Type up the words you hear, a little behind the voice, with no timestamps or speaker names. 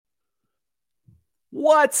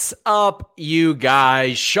What's up, you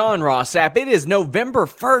guys? Sean Ross Sapp. It is November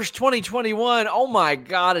 1st, 2021. Oh my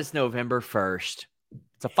God, it's November 1st.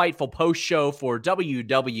 It's a Fightful post show for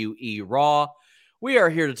WWE Raw. We are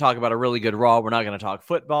here to talk about a really good Raw. We're not going to talk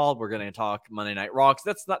football. We're going to talk Monday Night Raw.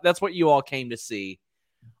 That's what you all came to see.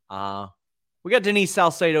 We got Denise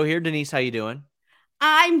Salcedo here. Denise, how you doing?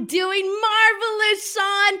 I'm doing marvelous,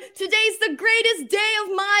 Sean. Today's the greatest day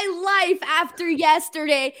of my life after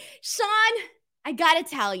yesterday. Sean, I gotta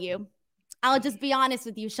tell you, I'll just be honest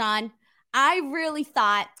with you, Sean. I really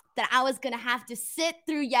thought that I was gonna have to sit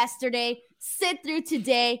through yesterday, sit through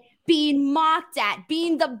today, being mocked at,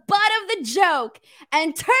 being the butt of the joke.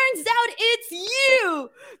 And turns out it's you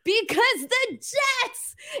because the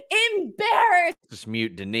Jets embarrassed. Just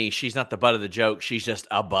mute Denise. She's not the butt of the joke. She's just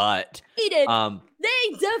a butt. They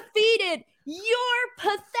defeated your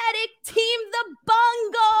pathetic team, the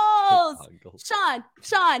Bungles.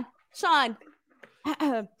 Sean.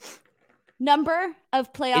 Number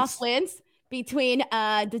of playoff wins between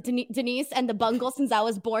Denise and the Bungles since I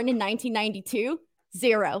was born in 1992?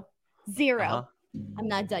 Zero. I'm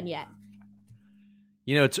not done yet.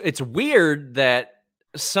 You know, it's weird that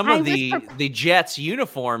some of the Jets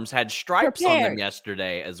uniforms had stripes on them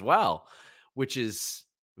yesterday as well, which is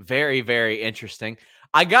very, very interesting.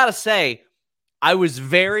 I gotta say, I was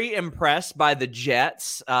very impressed by the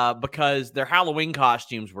Jets because their Halloween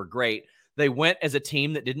costumes were great. They went as a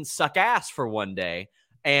team that didn't suck ass for one day,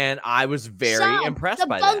 and I was very impressed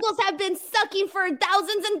by that. The Bungles have been sucking for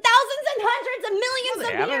thousands and hundreds of millions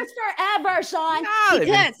of years forever, Sean.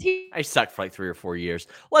 I sucked for like 3 or 4 years.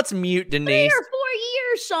 Let's mute Denise. 3 or 4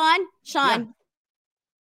 years, Sean. Yeah.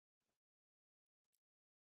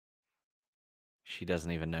 She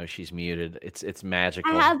doesn't even know she's muted. It's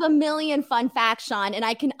magical. I have a million fun facts, Sean, and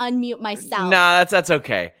I can unmute myself. Nah, that's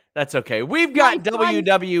okay. That's okay. We've got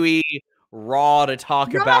WWE Raw to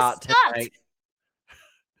talk about tonight.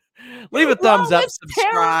 Leave a thumbs up,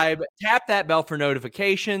 subscribe, tap that bell for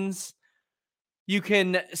notifications. You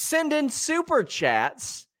can send in super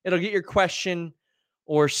chats. It'll get your question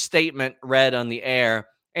or statement read on the air.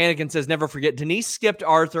 Anakin says, never forget, Denise skipped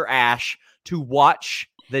Arthur Ashe to watch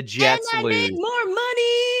the Jets lose. And I made more money.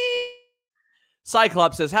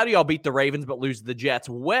 Cyclops says, how do y'all beat the Ravens but lose the Jets?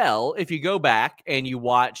 Well, if you go back and you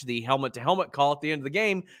watch the helmet-to-helmet call at the end of the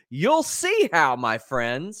game, you'll see how, my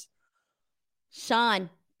friends. Sean,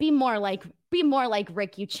 be more like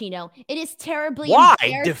Rick Ucchino. It is terribly Why?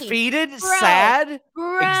 embarrassing. Defeated, sad,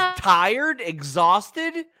 tired,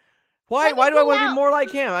 exhausted? Why do I want to be more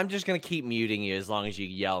like him? I'm just going to keep muting you as long as you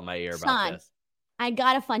yell in my ear about this. I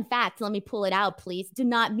got a fun fact. Let me pull it out, please. Do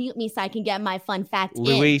not mute me so I can get my fun fact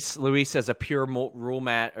Luis says a pure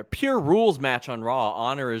rules match on Raw.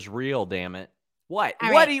 Honor is real, damn it. What?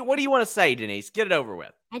 What do you want to say, Denise? Get it over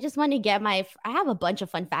with. I just want to get I have a bunch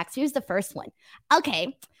of fun facts. Here's the first one.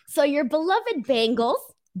 Okay, so your beloved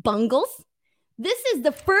Bungles, this is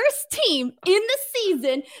the first team in the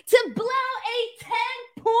season to blow a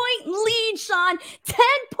 10-point lead, Sean.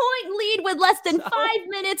 10-point lead with less than 5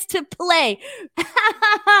 minutes to play.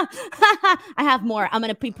 I have more. I'm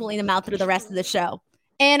going to be pulling them out through the rest of the show.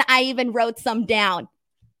 And I even wrote some down.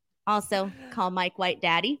 Also, call Mike White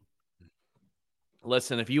daddy.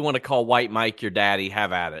 Listen, if you want to call White Mike your daddy,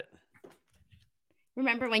 have at it.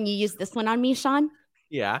 Remember when you used this one on me, Sean?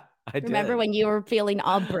 Yeah, I did. Remember when you were feeling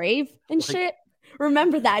all brave and shit?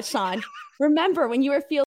 Remember that, Sean. Remember when you were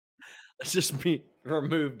feeling... Let's just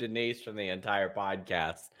remove Denise from the entire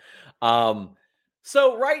podcast.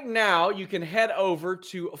 So right now, you can head over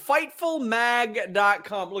to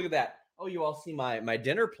FightfulMag.com. Look at that. Oh, you all see my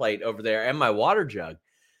dinner plate over there and my water jug.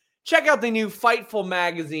 Check out the new Fightful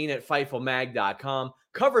magazine at FightfulMag.com.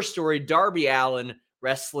 Cover story, Darby Allin,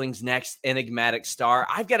 wrestling's next enigmatic star.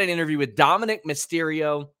 I've got an interview with Dominic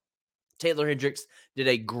Mysterio. Taylor Hendricks did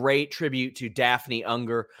a great tribute to Daphne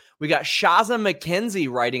Unger. We got Shaza McKenzie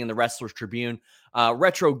writing in the Wrestlers Tribune,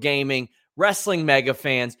 retro gaming, wrestling mega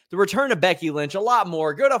fans, the return of Becky Lynch, a lot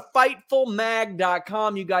more. Go to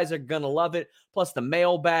FightfulMag.com. You guys are going to love it. Plus the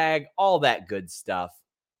mailbag, all that good stuff.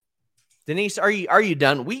 Denise, are you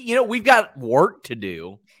done? We've got work to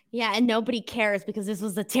do. Yeah, and nobody cares because this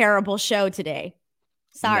was a terrible show today.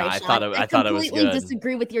 Sorry, no, Sean. I thought it was good. I completely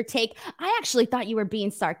disagree with your take. I actually thought you were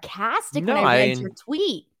being sarcastic when I read your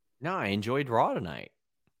tweet. No, I enjoyed Raw tonight.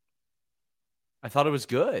 I thought it was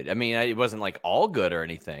good. I mean, it wasn't like all good or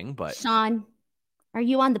anything, but Sean, are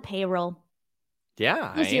you on the payroll?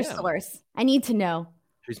 Yeah, Who's your source? I need to know.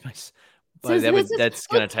 Who's my? That's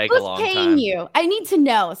going to take a long time. Who's paying you? I need to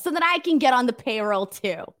know so that I can get on the payroll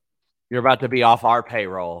too. You're about to be off our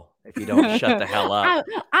payroll if you don't shut the hell up.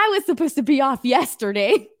 I was supposed to be off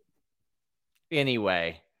yesterday.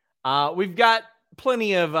 Anyway, we've got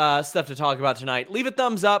plenty of stuff to talk about tonight. Leave a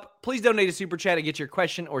thumbs up. Please donate a super chat to get your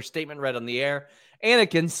question or statement read on the air.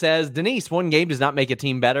 Anakin says, Denise, one game does not make a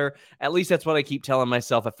team better. At least that's what I keep telling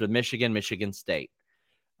myself after Michigan State.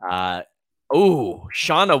 Shauna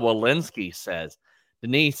Walensky says,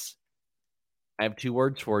 Denise, I have 2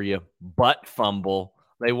 words for you. Butt fumble.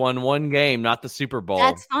 They won 1 game, not the Super Bowl.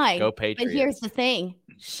 That's fine. Go Patriots. But here's the thing.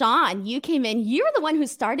 Sean, you came in. You were the one who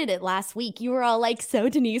started it last week. You were all like, so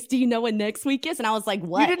Denise, do you know what next week is? And I was like,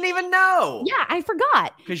 what? You didn't even know. Yeah, I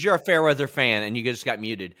forgot. Because you're a Fairweather fan and you just got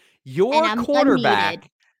muted. Your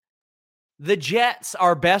quarterback, the Jets,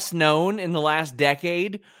 are best known in the last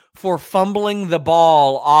decade for fumbling the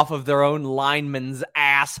ball off of their own lineman's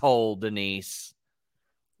asshole, Denise.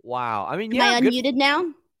 Wow. I mean, Am I unmuted now?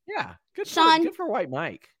 Yeah. Good, Sean. Good for White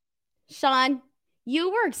Mike. Sean,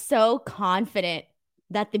 you were so confident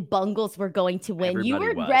that the Bungles were going to win. Everybody you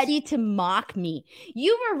were was. ready to mock me.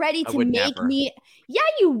 You were ready to make me. Yeah,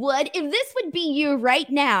 you would. If this would be you right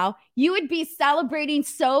now, you would be celebrating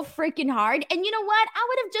so freaking hard. And you know what? I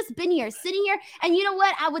would have just been here, sitting here. And you know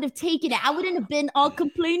what? I would have taken it. I wouldn't have been all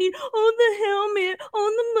complaining on the helmet,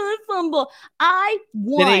 on the mud fumble. I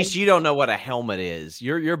won. Denise, you don't know what a helmet is.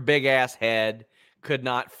 Your big ass head could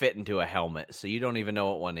not fit into a helmet, so you don't even know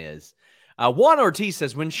what one is. Juan Ortiz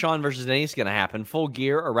says, when Sean versus Denise going to happen? Full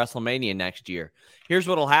Gear or WrestleMania next year? Here's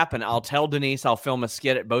what'll happen. I'll tell Denise I'll film a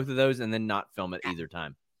skit at both of those and then not film it either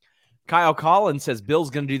time. Kyle Collins says, Bill's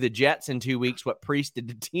going to do the Jets in 2 weeks, what Priest did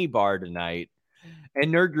to T-Bar tonight.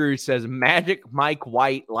 And Nerd Guru says, Magic Mike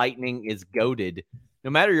White Lightning is goated. No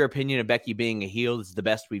matter your opinion of Becky being a heel, this is the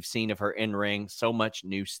best we've seen of her in ring. So much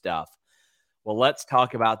new stuff. Well, let's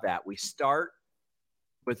talk about that. We start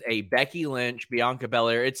with a Becky Lynch, Bianca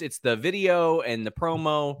Belair. It's the video and the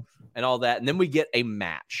promo and all that. And then we get a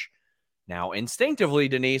match. Now, instinctively,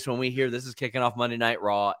 Denise, when we hear this is kicking off Monday Night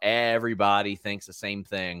Raw, everybody thinks the same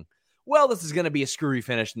thing. Well, this is going to be a screwy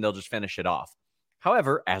finish and they'll just finish it off.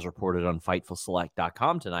 However, as reported on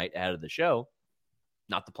FightfulSelect.com tonight ahead of the show,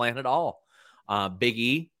 not the plan at all. Big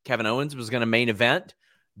E, Kevin Owens was going to main event.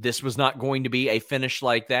 This was not going to be a finish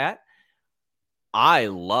like that. I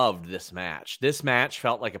loved this match. This match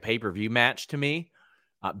felt like a pay-per-view match to me.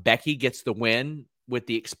 Becky gets the win with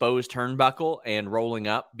the exposed turnbuckle and rolling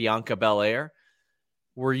up Bianca Belair.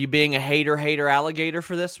 Were you being a hater alligator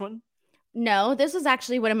for this one? No, this was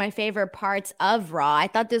actually one of my favorite parts of Raw. I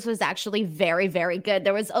thought this was actually very, very good.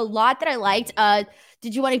 There was a lot that I liked.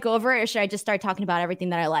 Did you want to go over it or should I just start talking about everything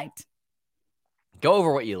that I liked? Go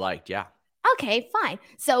over what you liked, yeah. Okay, fine.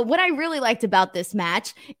 So what I really liked about this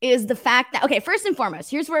match is the fact that, okay, first and foremost,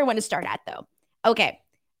 here's where I want to start at though. Okay,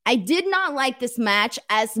 I did not like this match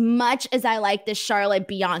as much as I liked the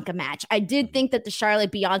Charlotte-Bianca match. I did think that the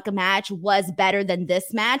Charlotte-Bianca match was better than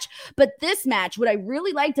this match, but this match, what I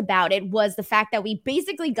really liked about it was the fact that we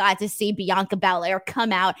basically got to see Bianca Belair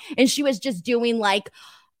come out and she was just doing like,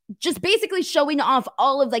 just basically showing off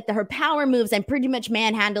all of like her power moves and pretty much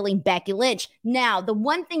manhandling Becky Lynch. Now, the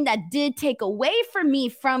one thing that did take away from me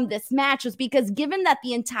from this match was because given that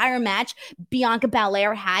the entire match, Bianca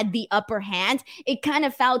Belair had the upper hand, it kind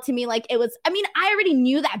of felt to me like it was, I mean, I already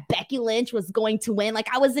knew that Becky Lynch was going to win.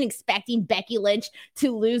 Like I wasn't expecting Becky Lynch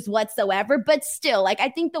to lose whatsoever, but still, like I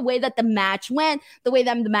think the way that the match went, the way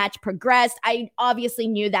that the match progressed, I obviously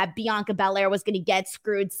knew that Bianca Belair was going to get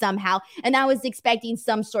screwed somehow. And I was expecting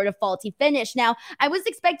some sort of faulty finish. Now, I was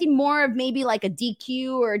expecting more of maybe like a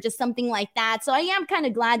DQ or just something like that. So I am kind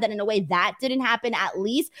of glad that in a way that didn't happen at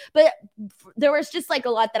least. But there was just like a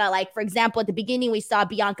lot that I like. For example, at the beginning, we saw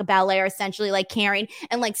Bianca Belair essentially like carrying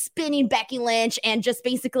and like spinning Becky Lynch and just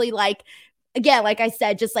basically like, again, like I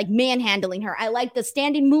said, just like manhandling her. I like the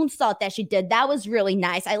standing moonsault that she did. That was really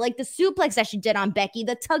nice. I like the suplex that she did on Becky,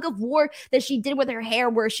 the tug of war that she did with her hair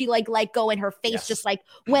where she like let go and her face just like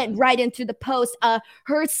went right into the post.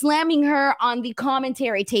 Her slamming her on the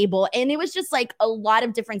commentary table. And it was just like a lot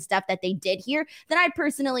of different stuff that they did here that I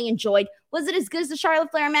personally enjoyed. Was it as good as the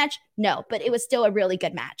Charlotte Flair match? No, but it was still a really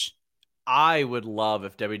good match. I would love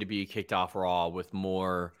if WWE kicked off Raw with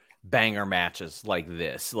more banger matches like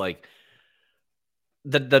this. Like,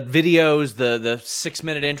 the videos, the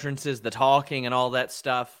 6-minute entrances, the talking and all that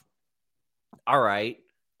stuff. All right.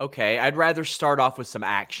 Okay. I'd rather start off with some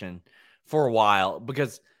action for a while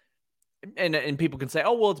because and people can say,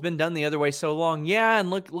 oh, well, it's been done the other way so long. Yeah. And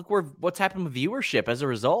look what's happened with viewership as a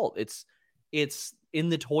result. It's in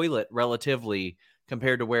the toilet relatively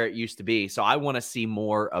compared to where it used to be. So I want to see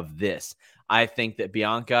more of this. I think that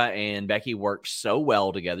Bianca and Becky work so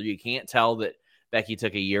well together. You can't tell that Becky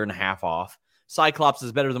took a year and a half off. Cyclops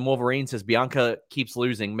is better than Wolverine, says Bianca keeps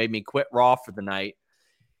losing, made me quit Raw for the night.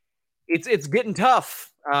 It's getting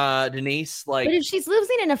tough, Denise. Like, but if she's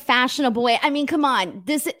losing in a fashionable way, I mean, come on.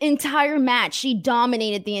 This entire match, she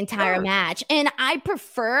dominated the entire match. And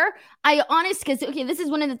because, okay, this is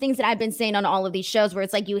one of the things that I've been saying on all of these shows where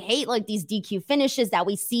it's like you hate like these DQ finishes that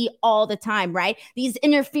we see all the time, right? These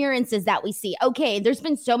interferences that we see. Okay, there's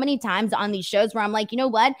been so many times on these shows where I'm like, you know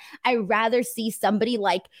what? I'd rather see somebody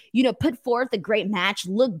like, put forth a great match,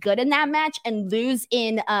 look good in that match, and lose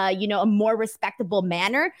in, a more respectable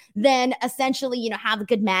manner than essentially, have a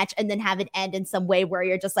good match and then have it end in some way where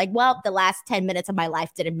you're just like, well, the last 10 minutes of my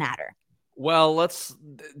life didn't matter. Well,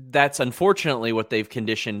 that's unfortunately what they've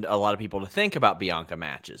conditioned a lot of people to think about Bianca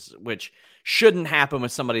matches, which shouldn't happen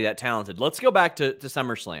with somebody that talented. Let's go back to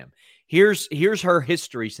SummerSlam. Here's her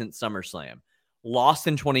history since SummerSlam. Lost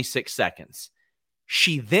in 26 seconds.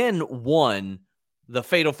 She then won the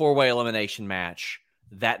Fatal 4-Way elimination match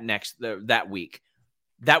that week.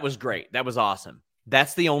 That was great. That was awesome.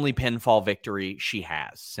 That's the only pinfall victory she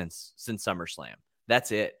has since SummerSlam.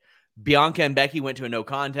 That's it. Bianca and Becky went to a no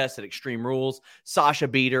contest at Extreme Rules. Sasha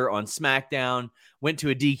beat her on SmackDown. Went to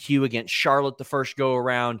a DQ against Charlotte the first go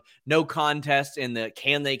around. No contest in the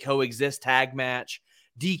Can They Coexist tag match.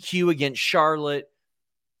 DQ against Charlotte.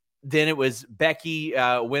 Then it was Becky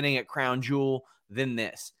winning at Crown Jewel. Then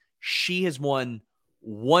this. She has won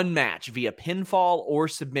one match via pinfall or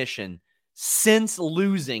submission since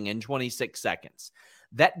losing in 26 seconds.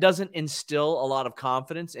 That doesn't instill a lot of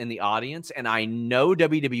confidence in the audience. And I know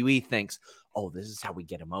WWE thinks, oh, this is how we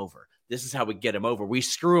get him over. This is how we get him over. We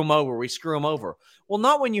screw him over. We screw him over. Well,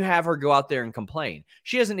 not when you have her go out there and complain.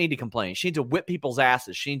 She doesn't need to complain. She needs to whip people's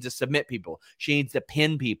asses. She needs to submit people. She needs to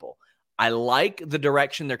pin people. I like the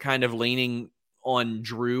direction they're kind of leaning on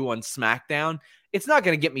Drew on SmackDown. It's not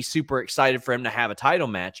going to get me super excited for him to have a title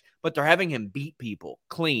match, but they're having him beat people,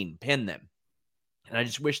 clean, pin them. And I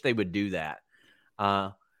just wish they would do that.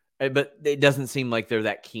 But it doesn't seem like they're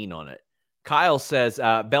that keen on it. Kyle says,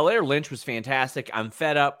 Belair Lynch was fantastic. I'm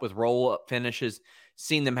fed up with roll-up finishes.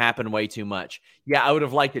 Seen them happen way too much. Yeah, I would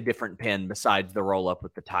have liked a different pin besides the roll-up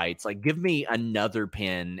with the tights. Like, give me another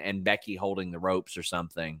pin and Becky holding the ropes or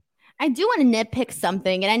something. I do want to nitpick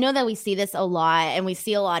something, and I know that we see this a lot, and we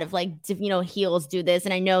see a lot of heels do this,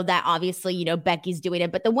 and I know that obviously Becky's doing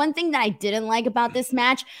it, but the one thing that I didn't like about this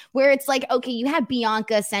match, where it's like, okay, you have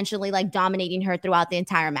Bianca essentially like dominating her throughout the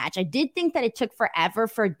entire match. I did think that it took forever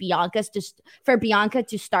for Bianca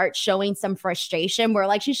to start showing some frustration, where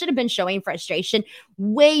like she should have been showing frustration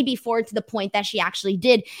way before to the point that she actually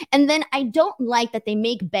did. And then I don't like that they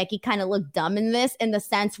make Becky kind of look dumb in this, in the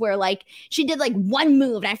sense where like she did like one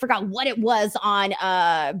move, and I forgot what it was on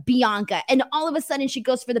Bianca, and all of a sudden she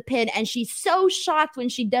goes for the pin, and she's so shocked when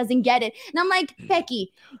she doesn't get it. And I'm like,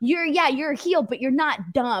 Becky, you're a heel, but you're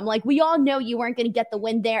not dumb. Like, we all know you weren't going to get the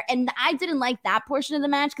win there. And I didn't like that portion of the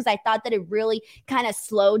match because I thought that it really kind of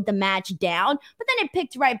slowed the match down, but then it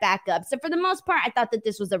picked right back up. So for the most part, I thought that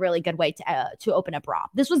this was a really good way to open up Raw.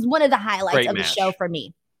 This was one of the highlights of the show for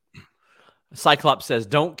me. Cyclops says,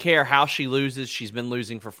 don't care how she loses. She's been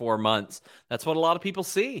losing for 4 months. That's what a lot of people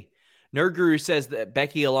see. Nerd Guru says that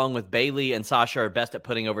Becky, along with Bayley and Sasha, are best at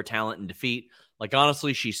putting over talent and defeat. Like,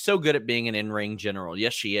 honestly, she's so good at being an in-ring general.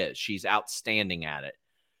 Yes, she is. She's outstanding at it.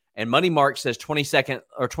 And Money Mark says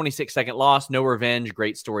 26-second loss, no revenge,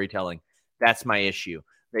 great storytelling. That's my issue.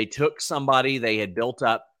 They took somebody they had built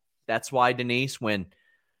up. That's why, Denise, when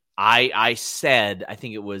I said, I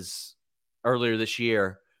think it was earlier this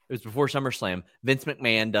year, it was before SummerSlam, Vince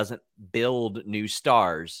McMahon doesn't build new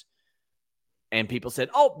stars. And people said,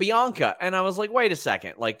 oh, Bianca. And I was like, wait a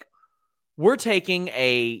second. Like, we're taking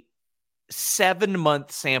a 7-month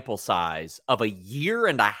sample size of a year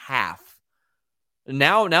and a half.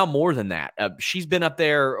 Now more than that. She's been up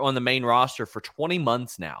there on the main roster for 20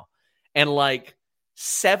 months now. And like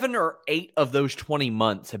 7 or 8 of those 20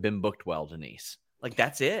 months have been booked well, Denise. Like,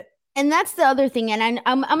 that's it. And that's the other thing. And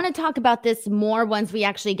I'm going to talk about this more once we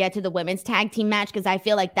actually get to the women's tag team match, because I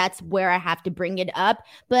feel like that's where I have to bring it up.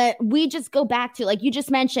 But we just go back to, like you just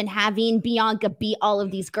mentioned, having Bianca beat all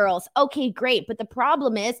of these girls. Okay, great. But the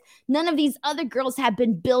problem is none of these other girls have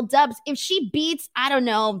been built up. If she beats, I don't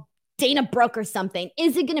know, Dana Brooke or something,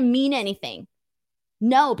 is it going to mean anything?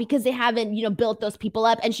 No, because they haven't, built those people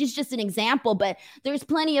up. And she's just an example, but there's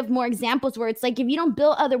plenty of more examples where it's like, if you don't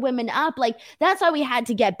build other women up, like that's why we had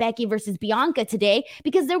to get Becky versus Bianca today,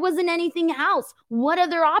 because there wasn't anything else. What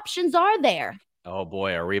other options are there? Oh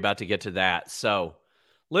boy, are we about to get to that? So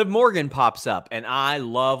Liv Morgan pops up, and I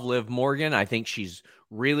love Liv Morgan. I think she's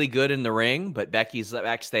really good in the ring, but Becky's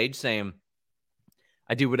backstage saying,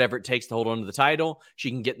 I do whatever it takes to hold on to the title. She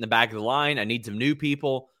can get in the back of the line. I need some new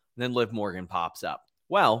people. And then Liv Morgan pops up.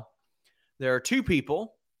 Well, there are 2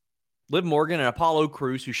 people Liv Morgan and Apollo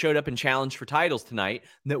Crews, who showed up and challenged for titles tonight,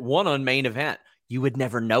 that won on Main Event. You would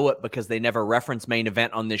never know it because they never reference Main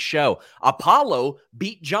Event on this show. Apollo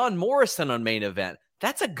beat John Morrison on Main Event.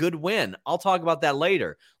 That's a good win. I'll talk about that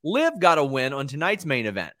later. Liv got a win on tonight's Main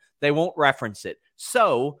Event. They won't reference it.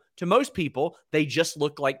 So, to most people, they just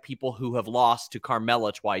look like people who have lost to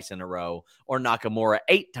Carmella twice in a row or Nakamura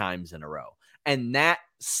 8 times in a row. And that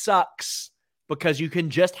sucks because you can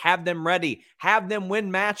just have them ready, have them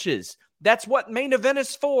win matches. That's what Main Event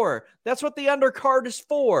is for. That's what the undercard is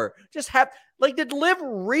for. Just have, did Liv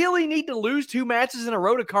really need to lose 2 matches in a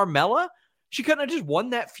row to Carmella? She couldn't have just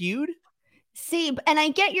won that feud? See, and I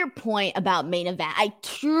get your point about Main Event. I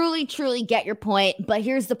truly, truly get your point, but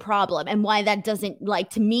here's the problem and why that doesn't,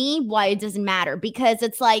 to me, why it doesn't matter. Because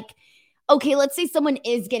it's okay, let's say someone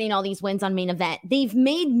is getting all these wins on Main Event. They've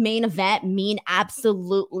made Main Event mean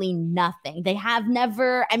absolutely nothing. They have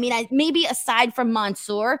never, maybe aside from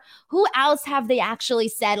Mansoor, who else have they actually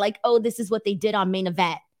said, oh, this is what they did on Main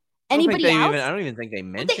Event? Anybody else? I don't even think they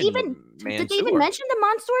mentioned Mansoor. Did they even mention the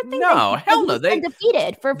Mansoor thing? No, hell no. They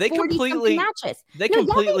defeated for 40-something matches. They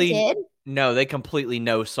completely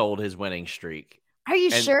no-sold his winning streak. Are you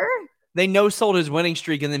sure? They no-sold his winning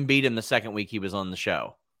streak and then beat him the second week he was on the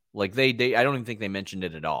show. I don't even think they mentioned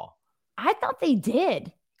it at all. I thought they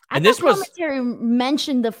did. Commentary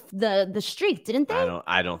mentioned the streak, didn't they?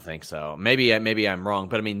 I don't think so. Maybe I'm wrong,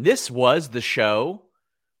 but this was the show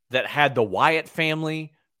that had the Wyatt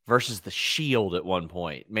family versus the Shield at one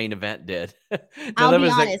point. Main Event did. I'll be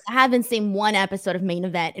honest, I haven't seen one episode of Main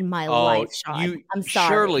Event in my life, Sean. I'm sorry.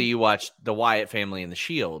 Surely you watched the Wyatt family and the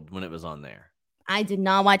Shield when it was on there. I did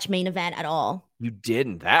not watch Main Event at all. You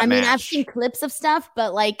didn't? I've seen clips of stuff,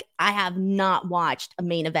 but I have not watched a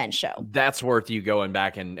Main Event show. That's worth you going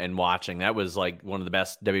back and watching. That was one of the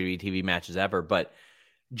best WWE TV matches ever. But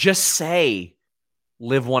just say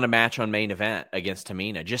Liv won a match on Main Event against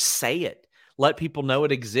Tamina. Just say it. Let people know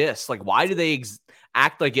it exists. Why do they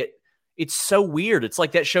act like it? It's so weird. It's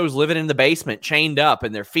like that show's living in the basement, chained up,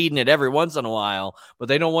 and they're feeding it every once in a while, but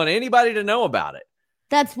they don't want anybody to know about it.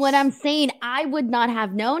 That's what I'm saying. I would not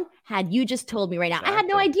have known had you just told me right now. Exactly. I had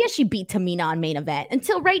no idea she beat Tamina on Main Event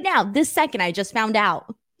until right now. This second, I just found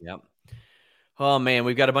out. Yep. Oh, man,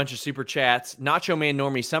 we've got a bunch of super chats. Nacho Man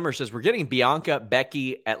Normie Summer says, we're getting Bianca,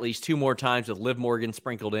 Becky at least 2 more times with Liv Morgan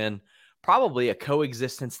sprinkled in. Probably a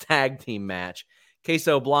coexistence tag team match.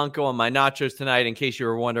 Queso Blanco on my nachos tonight, in case you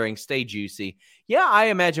were wondering. Stay juicy. Yeah, I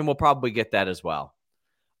imagine we'll probably get that as well.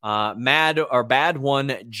 Bad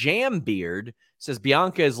one, Jam Beard says,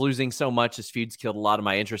 Bianca is losing so much. This feud's killed a lot of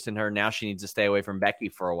my interest in her. Now she needs to stay away from Becky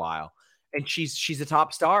for a while. And she's a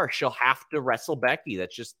top star. She'll have to wrestle Becky.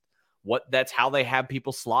 That's how they have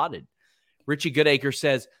people slotted. Richie Goodacre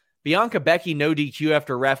says, Bianca Becky no DQ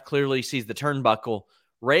after ref clearly sees the turnbuckle.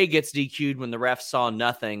 Ray gets DQ'd when the ref saw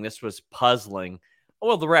nothing. This was puzzling.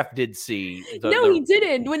 Well, the ref did see. He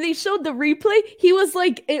didn't. When they showed the replay, he was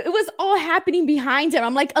it was all happening behind him.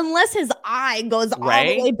 I'm unless his eye goes all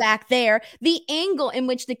the way back there, the angle in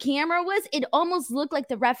which the camera was, it almost looked like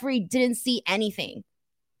the referee didn't see anything.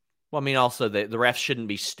 Well, also the refs shouldn't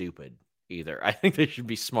be stupid either. I think they should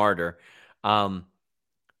be smarter.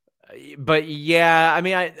 But yeah,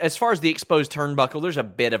 as far as the exposed turnbuckle, there's a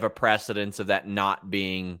bit of a precedence of that not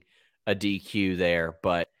being a DQ there.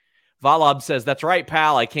 But Valab says, that's right,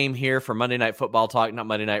 pal. I came here for Monday Night Football talk, not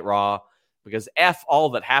Monday Night Raw, because F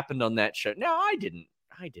all that happened on that show. No, I didn't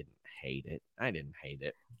hate it.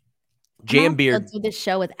 Jambeard. Let's do this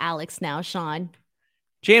show with Alex now, Sean.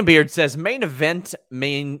 Jambeard says, Main Event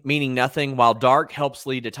meaning nothing, while Dark helps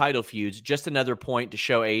lead to title feuds. Just another point to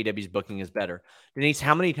show AEW's booking is better. Denise,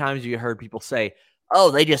 how many times have you heard people say,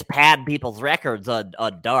 oh, they just pad people's records on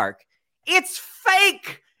Dark? It's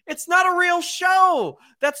fake. It's not a real show.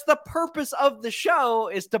 That's the purpose of the show,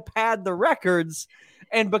 is to pad the records.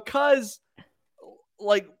 And because,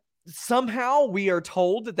 somehow we are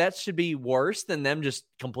told that should be worse than them just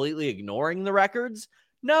completely ignoring the records.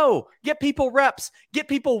 No, get people reps, get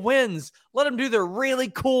people wins, let them do their really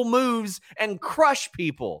cool moves and crush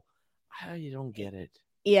people. You don't get it.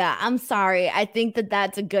 Yeah, I'm sorry. I think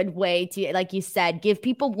that's a good way to, like you said, give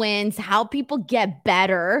people wins, help people get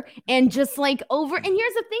better, and just over. And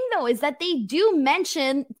here's the thing, though, is that they do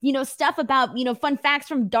mention, stuff about, fun facts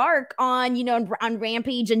from Dark on, on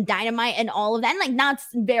Rampage and Dynamite and all of that. And not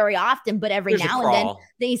very often, but every now and then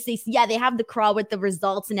they say, yeah, they have the crawl with the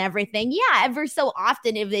results and everything. Yeah, ever so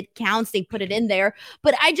often, if it counts, they put it in there.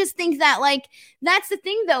 But I just think that, that's the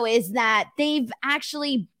thing, though, is that they've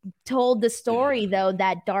actually told the story, though,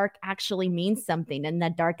 that dark actually means something and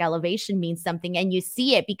that dark elevation means something. And you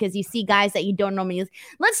see it because you see guys that you don't normally,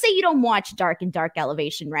 let's say you don't watch dark and dark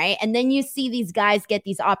elevation, right? And then you see these guys get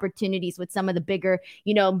these opportunities with some of the bigger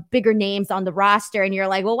names on the roster. And you're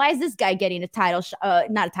like, well, why is this guy getting a title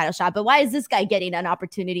not a title shot, but why is this guy getting an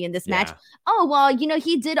opportunity in this match? Oh, well,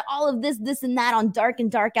 he did all of this and that on dark and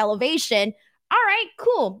dark elevation. All right,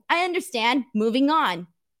 cool. I understand. Moving on,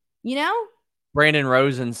 Brandon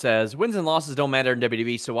Rosen says, wins and losses don't matter in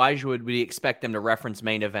WWE, so why would we expect them to reference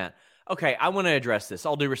main event? Okay, I want to address this.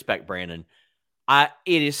 All due respect, Brandon.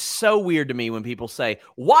 It is so weird to me when people say,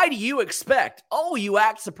 why do you expect? Oh, you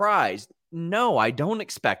act surprised. No, I don't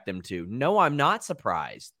expect them to. No, I'm not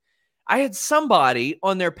surprised. I had somebody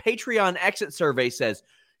on their Patreon exit survey says,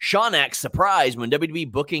 Sean acts surprised when WWE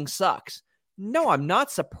booking sucks. No, I'm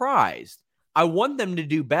not surprised. I want them to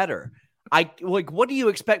do better. What do you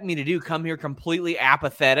expect me to do? Come here completely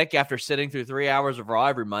apathetic after sitting through 3 hours of Raw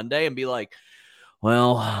every Monday and be like,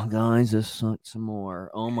 well, guys, this sucked some more.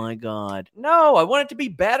 Oh my God. No, I want it to be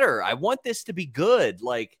better. I want this to be good.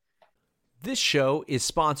 This show is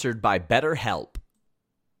sponsored by BetterHelp.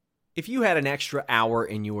 If you had an extra hour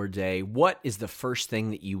in your day, what is the first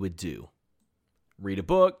thing that you would do? Read a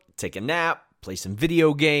book, take a nap, play some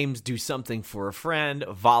video games, do something for a friend,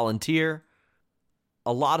 volunteer.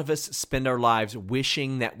 A lot of us spend our lives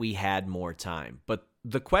wishing that we had more time. But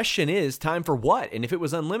the question is, time for what? And if it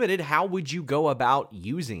was unlimited, how would you go about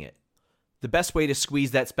using it? The best way to squeeze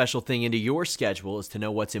that special thing into your schedule is to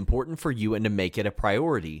know what's important for you and to make it a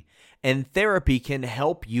priority. And therapy can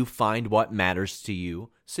help you find what matters to you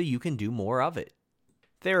so you can do more of it.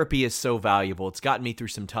 Therapy is so valuable. It's gotten me through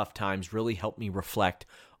some tough times, really helped me reflect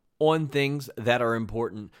on things that are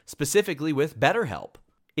important, specifically with BetterHelp.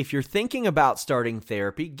 If you're thinking about starting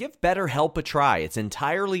therapy, give BetterHelp a try. It's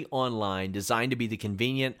entirely online, designed to be the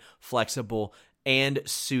convenient, flexible, and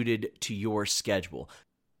suited to your schedule.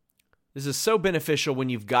 This is so beneficial when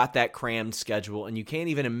you've got that crammed schedule and you can't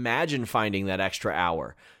even imagine finding that extra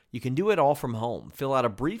hour. You can do it all from home. Fill out a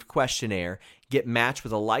brief questionnaire, get matched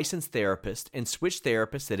with a licensed therapist, and switch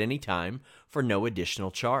therapists at any time for no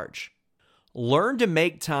additional charge. Learn to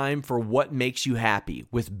make time for what makes you happy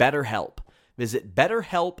with BetterHelp. Visit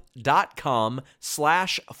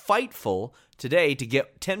BetterHelp.com/Fightful today to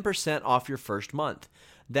get 10% off your first month.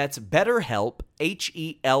 That's BetterHelp,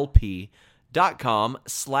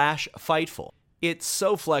 HELP.com/Fightful. It's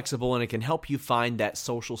so flexible and it can help you find that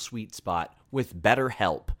social sweet spot with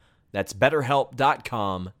BetterHelp. That's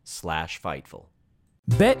BetterHelp.com/Fightful.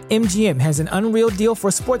 BetMGM has an unreal deal for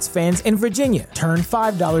sports fans in Virginia. Turn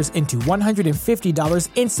 $5 into $150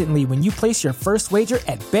 instantly when you place your first wager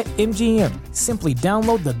at BetMGM. Simply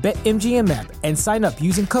download the BetMGM app and sign up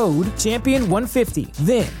using code Champion150.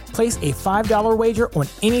 Then, place a $5 wager on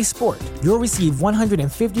any sport. You'll receive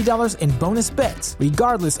 $150 in bonus bets,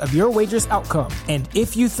 regardless of your wager's outcome. And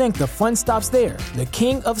if you think the fun stops there, the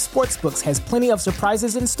King of Sportsbooks has plenty of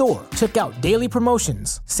surprises in store. Check out daily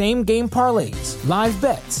promotions, same-game parlays, live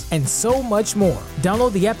bets, and so much more.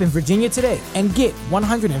 Download the app in Virginia today and get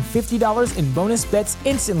 $150 in bonus bets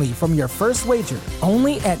instantly from your first wager.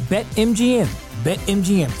 Only at BetMGM.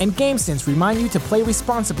 BetMGM and GameSense remind you to play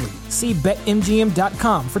responsibly. See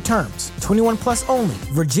BetMGM.com for terms. 21 plus only.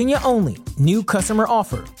 Virginia only. New customer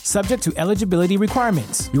offer. Subject to eligibility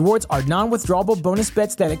requirements. Rewards are non-withdrawable bonus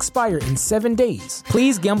bets that expire in 7 days.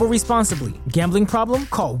 Please gamble responsibly. Gambling problem?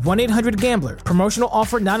 Call 1-800-GAMBLER. Promotional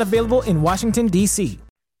offer not available in Washington, D.C.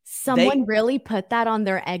 Someone really put that on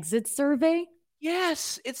their exit survey?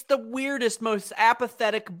 Yes, it's the weirdest, most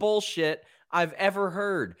apathetic bullshit I've ever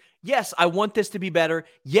heard. Yes, I want this to be better.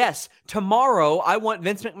 Yes, tomorrow I want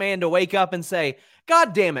Vince McMahon to wake up and say,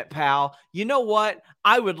 God damn it, pal. You know what?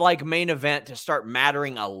 I would like main event to start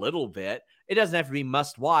mattering a little bit. It doesn't have to be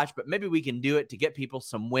must watch, but maybe we can do it to get people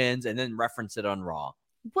some wins and then reference it on Raw.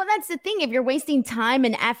 Well, that's the thing. If you're wasting time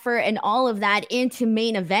and effort and all of that into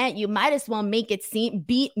main event, you might as well make it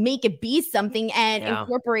be something and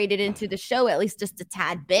incorporate it into the show, at least just a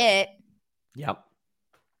tad bit. Yep.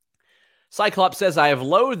 Cyclops says, I have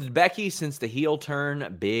loathed Becky since the heel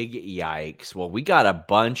turn. Big yikes. Well, we got a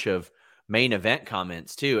bunch of main event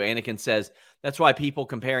comments too. Anakin says, that's why people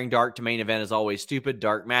comparing Dark to main event is always stupid.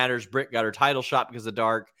 Dark matters. Britt got her title shot because of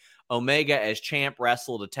Dark. Omega as champ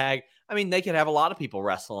wrestled a tag. I mean, they could have a lot of people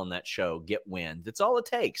wrestle on that show, get wins. That's all it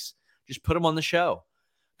takes. Just put them on the show.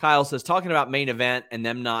 Kyle says, talking about main event and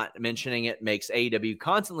them not mentioning it makes AEW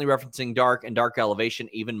constantly referencing Dark and Dark Elevation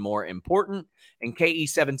even more important. And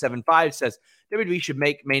KE775 says, WWE should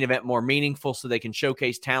make main event more meaningful so they can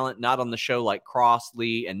showcase talent not on the show like Cross,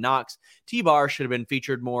 Lee, and Knox. T-Bar should have been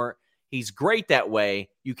featured more. He's great that way.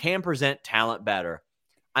 You can present talent better.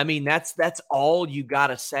 I mean, that's all you got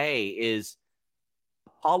to say is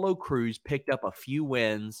Apollo Crews picked up a few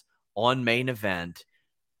wins on main event.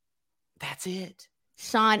 That's it.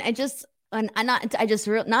 Sean, not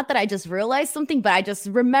that I just realized something, but I just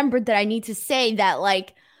remembered that I need to say that,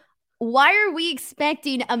 like, why are we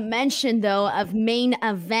expecting a mention, though, of main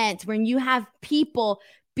event when you have people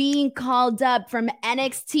being called up from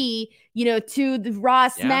NXT, to the Raw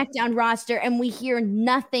SmackDown roster, and we hear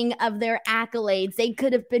nothing of their accolades? They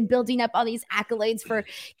could have been building up all these accolades for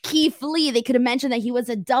Keith Lee. They could have mentioned that he was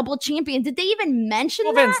a double champion. Did they even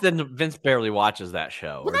mention that? Vince barely watches that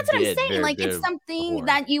show. Well, that's what I'm saying. Like, it's something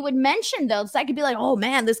that you would mention, though. So I could be like, oh,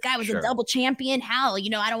 man, this guy was a double champion. Hell,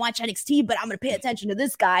 I don't watch NXT, but I'm going to pay attention to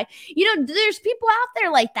this guy. There's people out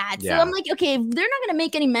there like that. So I'm like, okay, if they're not going to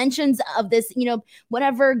make any mentions of this,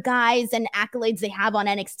 whatever guys and accolades they have on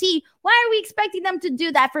NXT, why are we expecting them to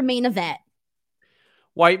do that for main event?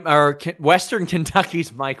 Western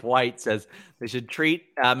Kentucky's Mike White says they should treat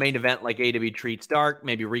main event like AW treats Dark.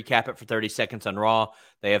 Maybe recap it for 30 seconds on Raw.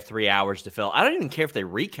 They have 3 hours to fill. I don't even care if they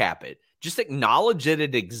recap it. Just acknowledge that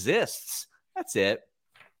it exists. That's it.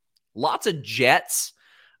 Lots of Jets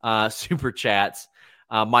super chats.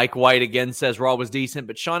 Mike White again says Raw was decent,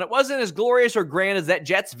 but Sean, it wasn't as glorious or grand as that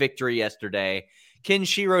Jets victory yesterday. Ken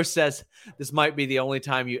Shiro says, this might be the only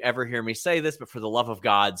time you ever hear me say this, but for the love of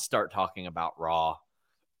God, start talking about Raw.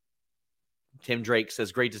 Tim Drake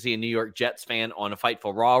says, great to see a New York Jets fan on a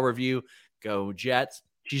Fightful Raw review. Go Jets.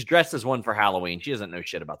 She's dressed as one for Halloween. She doesn't know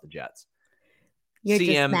shit about the Jets. You're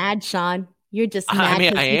just mad, Sean. You're just mad. I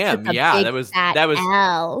mean, I am. Yeah,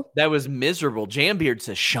 that was miserable. Jambeard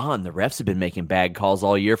says, Sean, the refs have been making bad calls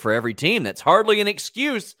all year for every team. That's hardly an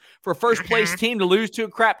excuse for a first place team to lose to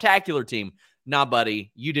a craptacular team. Nah,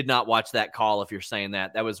 buddy, you did not watch that call if you're saying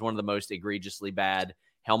that. That was one of the most egregiously bad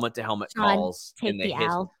helmet-to-helmet calls in the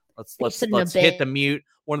history. Let's hit the mute.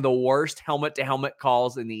 One of the worst helmet-to-helmet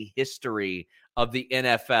calls in the history of the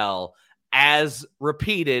NFL, as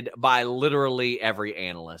repeated by literally every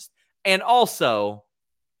analyst. And also,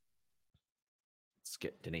 let's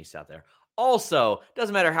get Denise out there. Also,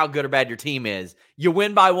 doesn't matter how good or bad your team is. You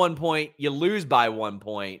win by 1 point, you lose by 1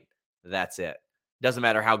 point. That's it. Doesn't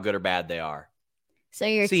matter how good or bad they are. So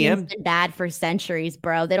your team's been bad for centuries,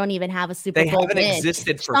 bro. They don't even have a Super Bowl win. They haven't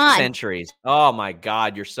existed for centuries. Oh, my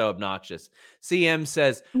God. You're so obnoxious. CM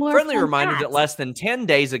says, friendly reminder that less than 10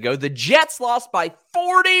 days ago, the Jets lost by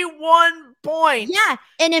 41 points. Yeah,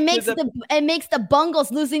 and it makes the Bungles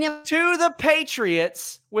losing him to the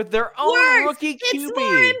Patriots with their own rookie QB. It's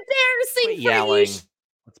more embarrassing for yelling. you.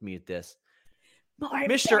 Let's mute this.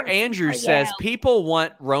 Mr. Andrews says, people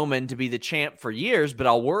want Roman to be the champ for years, but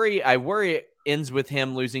I worry it ends with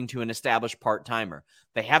him losing to an established part-timer.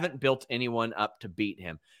 They haven't built anyone up to beat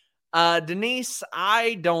him. Denise,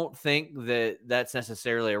 I don't think that's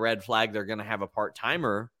necessarily a red flag. They're going to have a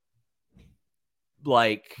part-timer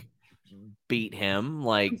beat him.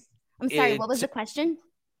 I'm sorry, what was the question?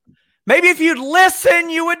 Maybe if you'd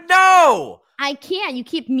listen, you would know. I can't. You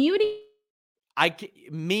keep muting.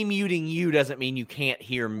 Me muting you doesn't mean you can't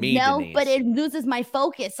hear me, No, Denise. but it loses my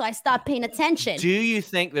focus, so I stop paying attention. Do you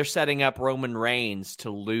think they're setting up Roman Reigns to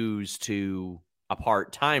lose to a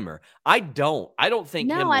part-timer? I don't think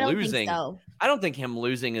him losing. So. I don't think him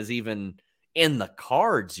losing is even in the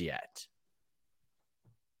cards yet.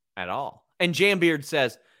 At all. And Jambeard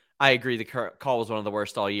says, I agree the call was one of the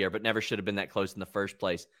worst all year, but never should have been that close in the first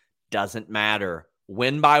place. Doesn't matter.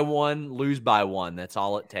 Win by 1, lose by 1. That's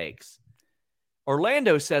all it takes.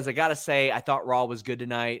 Orlando says, I got to say, I thought Raw was good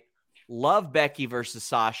tonight. Love Becky versus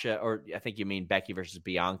Sasha, or I think you mean Becky versus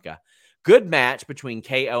Bianca. Good match between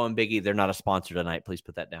KO and Big E. They're not a sponsor tonight. Please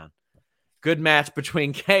put that down. Good match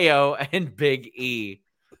between KO and Big E.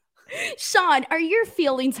 Sean, are your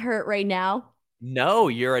feelings hurt right now? No,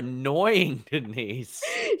 you're annoying, Denise.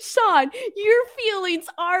 Sean, your feelings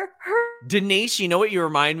are hurt. Denise, you know what you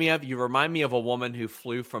remind me of? You remind me of a woman who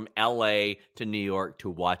flew from LA to New York to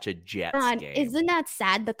watch a Jets game. Isn't that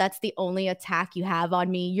sad that that's the only attack you have on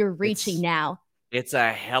me? You're reaching now. It's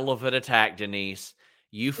a hell of an attack, Denise.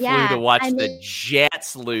 You flew to watch the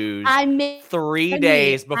Jets lose 3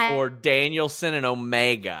 days before Danielson and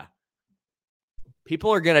Omega. People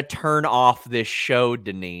are going to turn off this show,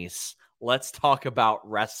 Denise. Let's talk about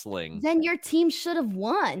wrestling. Then your team should have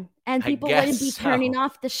won, and people wouldn't be turning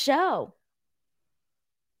off the show.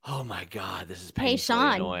 Oh, my God. This is painfully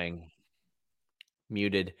annoying.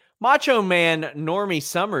 Muted. Macho Man Normie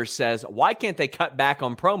Summers says, why can't they cut back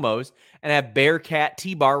on promos and have Bearcat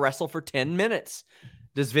T-Bar wrestle for 10 minutes?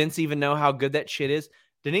 Does Vince even know how good that shit is?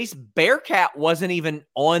 Denise, Bearcat wasn't even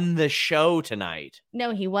on the show tonight.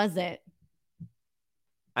 No, he wasn't.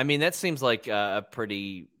 I mean, that seems like a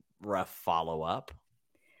pretty rough follow-up.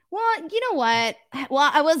 Well, you know what? Well,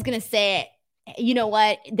 I was going to say, you know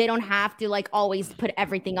what? They don't have to like always put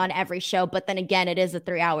everything on every show. But then again, it is a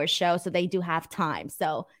 3-hour show, so they do have time.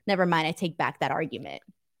 So never mind. I take back that argument.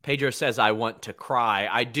 Pedro says, I want to cry.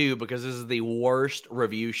 I do, because this is the worst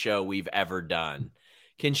review show we've ever done.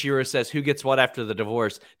 Kenshiro says, who gets what after the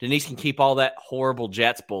divorce? Denise can keep all that horrible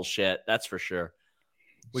Jets bullshit. That's for sure.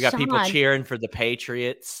 We got people cheering for the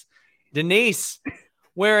Patriots. Denise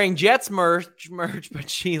wearing Jets merch, but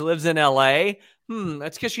she lives in LA.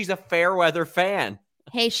 That's because she's a fair weather fan.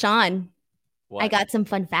 Hey, Sean. What? I got some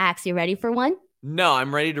fun facts. You ready for one? No,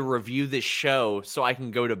 I'm ready to review this show so I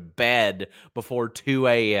can go to bed before 2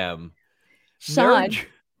 a.m. Sean,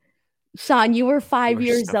 you were 5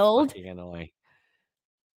 years old.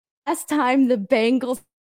 Last time the Bengals.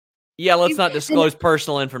 Yeah, let's not disclose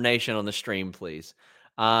personal information on the stream, please.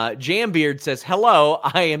 Jambeard says, hello,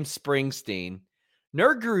 I am Springsteen.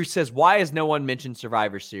 Nerd Guru says, why has no one mentioned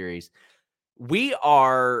Survivor Series? We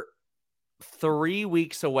are 3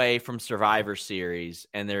 weeks away from Survivor Series,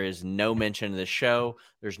 and there is no mention of the show.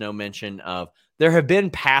 There's no mention of... There have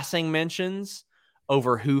been passing mentions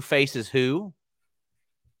over who faces who,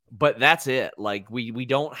 but that's it. Like, we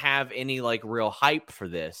don't have any, like, real hype for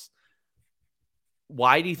this.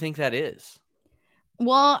 Why do you think that is?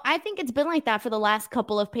 Well, I think it's been like that for the last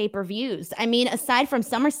couple of pay-per-views. I mean, aside from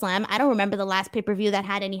SummerSlam, I don't remember the last pay-per-view that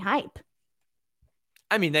had any hype.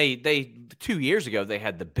 I mean, they 2 years ago, they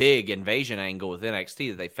had the big invasion angle with NXT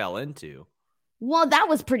that they fell into. Well, that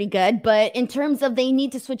was pretty good. But in terms of they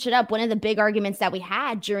need to switch it up, one of the big arguments that we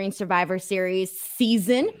had during Survivor Series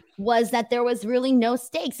season was that there was really no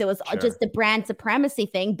stakes. It was just the brand supremacy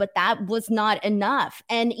thing, but that was not enough.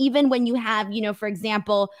 And even when you have, for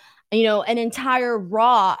example, an entire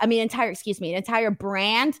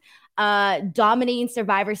brand dominating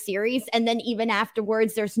Survivor Series, and then even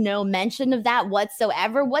afterwards, there's no mention of that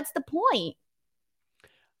whatsoever. What's the point?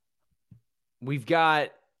 We've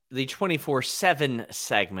got the 24/7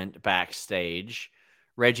 segment backstage.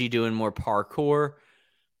 Reggie doing more parkour.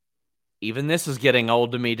 Even this is getting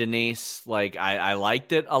old to me, Denise. Like, I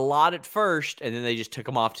liked it a lot at first, and then they just took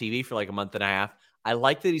him off TV for like a month and a half. I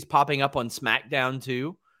like that he's popping up on SmackDown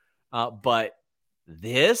too. But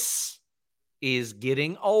this is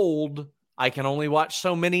getting old. I can only watch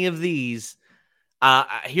so many of these.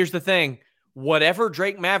 Here's the thing. Whatever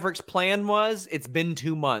Drake Maverick's plan was, it's been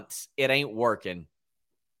 2 months. It ain't working.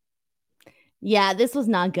 Yeah, this was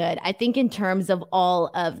not good. I think in terms of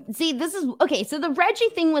this is okay. So the Reggie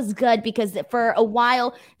thing was good because for a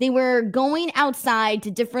while they were going outside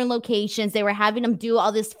to different locations. They were having him do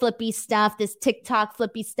all this flippy stuff, this TikTok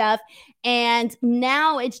flippy stuff. And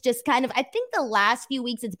now it's just kind of, I think the last few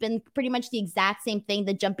weeks, it's been pretty much the exact same thing.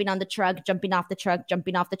 The jumping on the truck, jumping off the truck,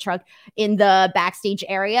 jumping off the truck in the backstage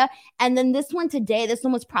area. And then this one today, this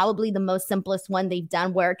one was probably the most simplest one they've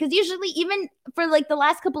done because usually even for like the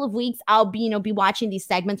last couple of weeks, I'll be watching these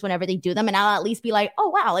segments whenever they do them. And I'll at least be like, oh,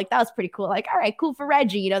 wow, like that was pretty cool. Like, all right, cool for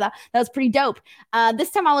Reggie. That was pretty dope.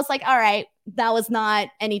 This time I was like, all right, that was not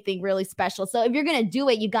anything really special. So if you're going to do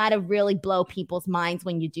it, you got to really blow people's minds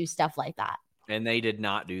when you do stuff like that. And they did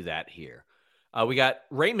not do that here. We got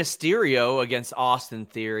Rey Mysterio against Austin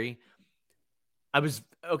Theory.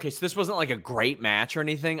 So this wasn't like a great match or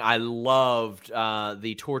anything. I loved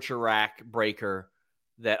the torture rack breaker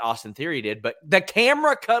that Austin Theory did, but the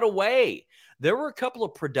camera cut away. There were a couple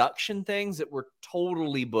of production things that were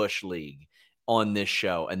totally Bush League on this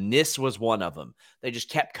show, and this was one of them. They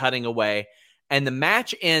just kept cutting away, and the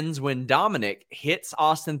match ends when Dominic hits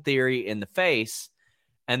Austin Theory in the face,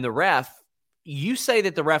 and the ref, you say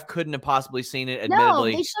that the ref couldn't have possibly seen it,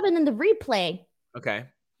 admittedly. No, they showed it in the replay. Okay.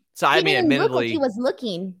 So, I mean, admittedly, he was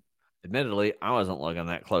looking. Admittedly, I wasn't looking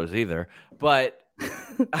that close either, but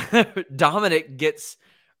Dominic gets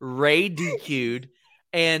Ray DQ'd.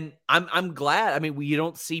 And I'm glad. I mean, you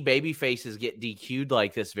don't see baby faces get DQ'd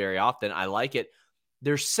like this very often. I like it.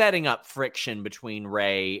 They're setting up friction between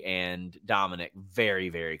Ray and Dominic very,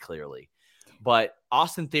 very clearly. But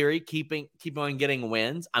Austin Theory keep on getting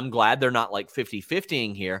wins. I'm glad they're not like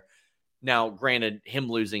 50-50ing here. Now, granted, him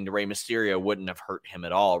losing to Rey Mysterio wouldn't have hurt him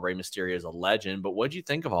at all. Rey Mysterio is a legend. But what do you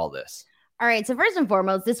think of all this? All right, so first and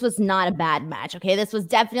foremost, this was not a bad match, okay? This was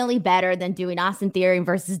definitely better than doing Austin Theory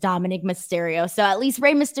versus Dominic Mysterio. So at least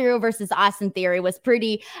Rey Mysterio versus Austin Theory was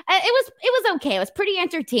pretty, it was okay. It was pretty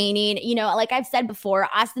entertaining. You know, like I've said before,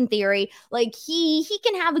 Austin Theory, like he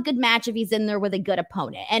can have a good match if he's in there with a good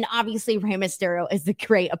opponent. And obviously Rey Mysterio is a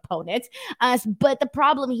great opponent. But the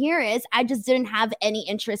problem here is I just didn't have any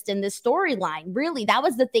interest in this storyline. Really, that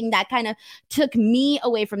was the thing that kind of took me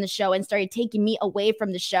away from the show and started taking me away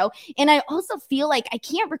from the show. And I also feel like I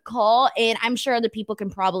can't recall, and I'm sure other people can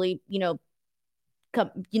probably,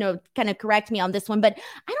 kind of correct me on this one, but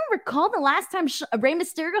I don't recall the last time Rey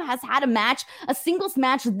Mysterio has had a match, a singles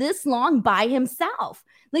match this long by himself.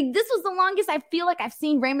 Like this was the longest I feel like I've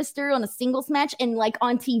seen Rey Mysterio in a singles match and like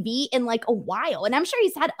on TV in like a while. And I'm sure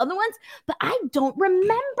he's had other ones, but I don't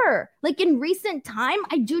remember. Like in recent time,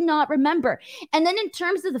 I do not remember. And then in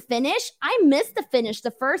terms of the finish, I missed the finish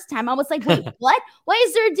the first time. I was like, wait, what? Why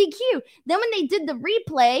is there a DQ? Then when they did the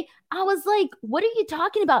replay, I was like, what are you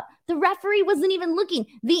talking about? The referee wasn't even looking.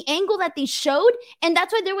 The angle that they showed, and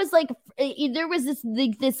that's why there was like there was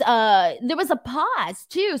a pause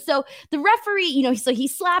too. So the referee, so he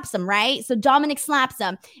slaps him, right? So Dominic slaps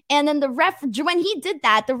him, and then when he did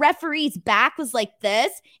that, the referee's back was like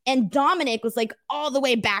this, and Dominic was like all the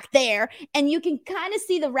way back there, and you can kind of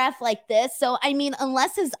see the ref like this. So I mean,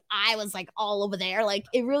 unless his eye was like all over there, like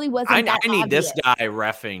it really wasn't. I need obvious. This guy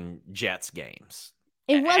reffing Jets games.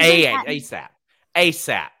 It wasn't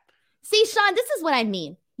ASAP. See, Sean, this is what I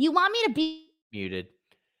mean. You want me to be muted.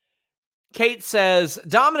 Kate says,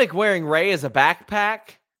 Dominic wearing Rey as a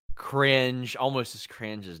backpack? Cringe. Almost as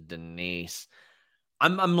cringe as Denise.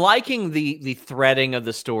 I'm liking the threading of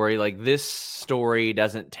the story. Like, this story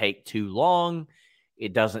doesn't take too long.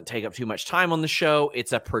 It doesn't take up too much time on the show.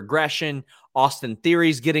 It's a progression. Austin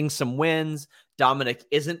Theory's getting some wins. Dominic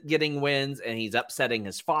isn't getting wins, and he's upsetting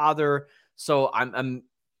his father. So I'm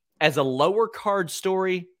as a lower card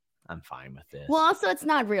story, I'm fine with this. Well, also it's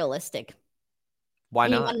not realistic. Why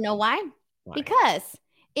not? You want to know why? Because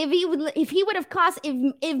if I would have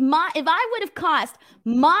cost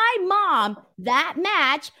my mom that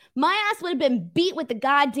match, my ass would have been beat with the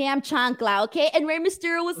goddamn chancla, okay? And Rey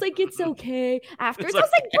Mysterio was like, it's okay. Afterwards, I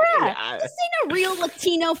was like, bruh, this ain't a real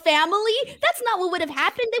Latino family. That's not what would have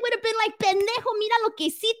happened. They would have been like, pendejo, mira lo que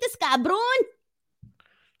hiciste, cabrón.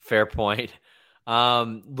 Fair point.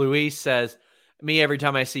 Luis says, me every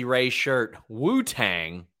time I see Ray's shirt,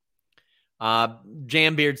 Wu-Tang.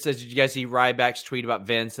 Jambeard says, did you guys see Ryback's tweet about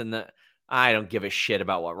Vince? And I don't give a shit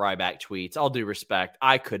about what Ryback tweets. All due respect,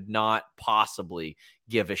 I could not possibly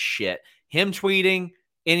give a shit. Him tweeting,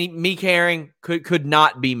 me caring, could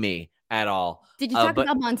not be me at all. Did you talk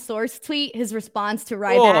about Mansoor's tweet, his response to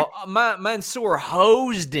Ryback? Oh, Mansoor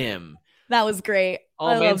hosed him. That was great.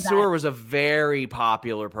 Oh, Mansoor was a very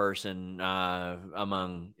popular person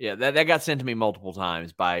that got sent to me multiple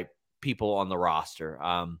times by people on the roster.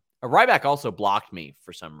 Ryback also blocked me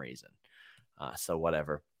for some reason. So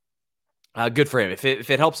whatever. Good for him if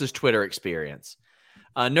it helps his Twitter experience.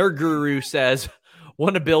 Nerd Guru says,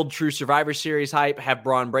 want to build true Survivor Series hype, have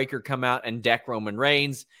Braun Breaker come out and deck Roman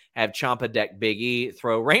Reigns, have Ciampa deck Big E,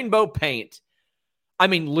 throw rainbow paint. I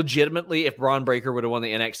mean, legitimately, if Braun Breaker would have won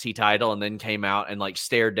the NXT title and then came out and like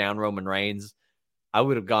stared down Roman Reigns, I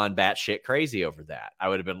would have gone batshit crazy over that. I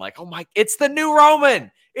would have been like, oh my, it's the new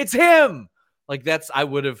Roman. It's him. Like I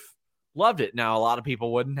would have loved it. Now, a lot of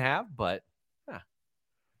people wouldn't have, but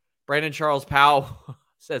Brandon Charles Powell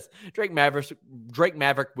says Drake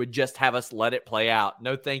Maverick would just have us let it play out.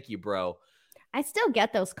 No, thank you, bro. I still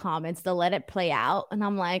get those comments to let it play out. And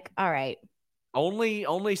I'm like, all right.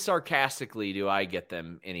 Only sarcastically do I get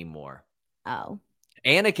them anymore. Oh.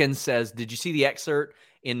 Anakin says, did you see the excerpt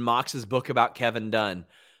in Mox's book about Kevin Dunn?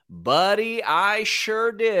 Buddy, I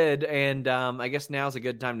sure did. And I guess now's a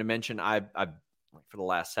good time to mention I've for the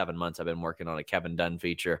last 7 months, I've been working on a Kevin Dunn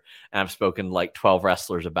feature, and I've spoken to like 12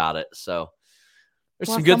 wrestlers about it. So there's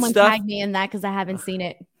some good stuff. Someone tag me in that because I haven't seen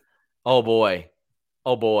it. Oh boy.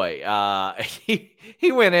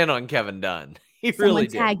 He went in on Kevin Dunn. Really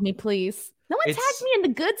did. Tag me, please. No one tagged me in the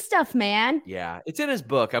good stuff, man. Yeah, it's in his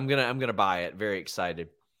book. I'm gonna buy it. Very excited.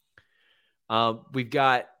 We've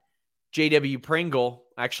got JW Pringle.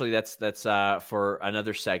 Actually, that's for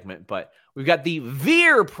another segment. But we've got the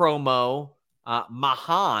Veer promo.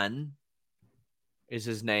 Mahan is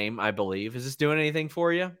his name, I believe. Is this doing anything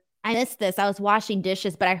for you? I missed this. I was washing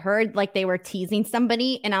dishes, but I heard like they were teasing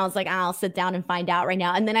somebody, and I was like, I'll sit down and find out right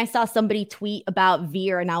now. And then I saw somebody tweet about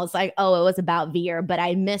Veer, and I was like, oh, it was about Veer, but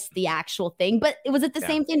I missed the actual thing. But was it the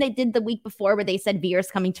same thing they did the week before where they said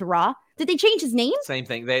Veer's coming to Raw? Did they change his name? Same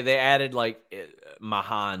thing. They added like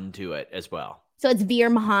Mahan to it as well. So it's Veer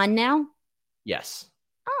Mahan now? Yes.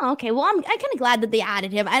 Oh, okay. Well, I'm kind of glad that they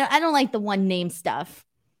added him. I don't like the one name stuff.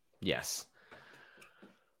 Yes.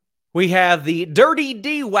 We have the Dirty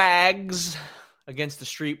D-Wags against the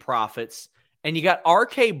Street Profits, and you got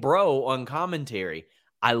RK Bro on commentary.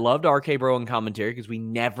 I loved RK Bro on commentary because we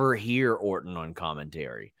never hear Orton on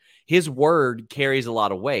commentary. His word carries a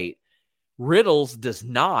lot of weight. Riddle's does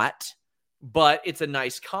not, but it's a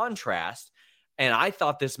nice contrast. And I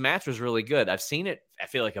thought this match was really good. I've seen it, I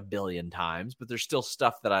feel like, a billion times, but there's still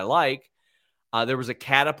stuff that I like. There was a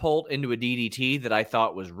catapult into a DDT that I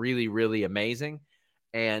thought was really, really amazing.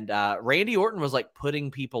 And Randy Orton was like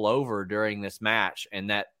putting people over during this match, and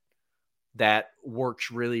that works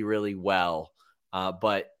really, really well.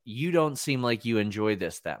 But you don't seem like you enjoy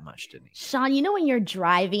this that much, Denise. Sean, you know when you're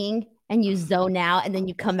driving and you zone out and then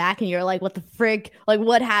you come back and you're like, what the frick? Like,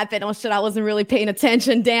 what happened? Oh, shit, I wasn't really paying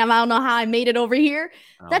attention. Damn, I don't know how I made it over here.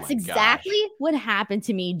 That's exactly what happened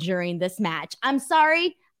to me during this match. I'm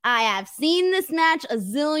sorry. I have seen this match a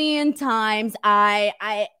zillion times. I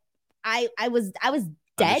was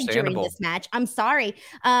dead during this match. I'm sorry.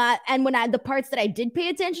 And when the parts that I did pay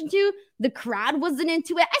attention to, the crowd wasn't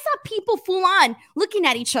into it. I saw people full on looking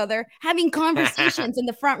at each other, having conversations in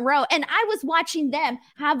the front row, and I was watching them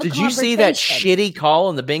have a conversation. Did you see that shitty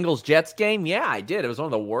call in the Bengals-Jets game? Yeah, I did. It was one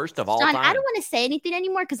of the worst of all time. I don't want to say anything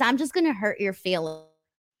anymore because I'm just going to hurt your feelings.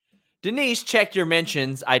 Denise, check your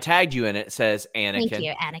mentions. I tagged you in it. It says Anakin. Thank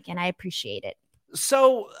you, Anakin. I appreciate it.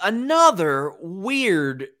 So another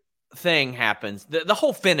weird thing happens. The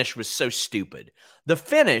whole finish was so stupid. The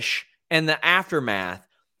finish and the aftermath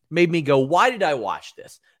made me go, why did I watch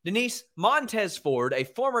this? Denise, Montez Ford, a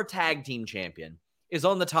former tag team champion, is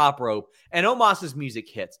on the top rope, and Omos's music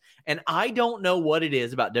hits. And I don't know what it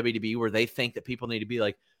is about WWE where they think that people need to be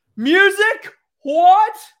like, music?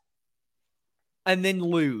 What? And then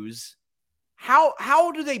lose.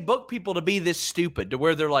 How do they book people to be this stupid to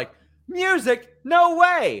where they're like, music? No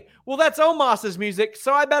way. Well, that's Omos's music,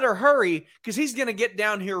 so I better hurry because he's going to get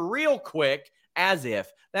down here real quick, as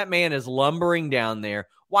if that man is lumbering down there.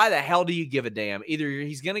 Why the hell do you give a damn? Either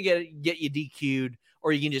he's going to get you DQ'd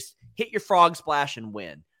or you can just hit your frog splash and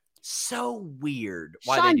win. So weird.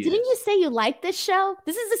 Why Sean, didn't you say you liked this show?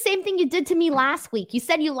 This is the same thing you did to me last week. You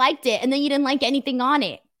said you liked it, and then you didn't like anything on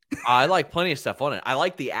it. I like plenty of stuff on it. I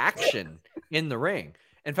like the action in the ring.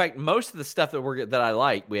 In fact, most of the stuff that I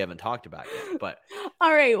like, we haven't talked about yet. But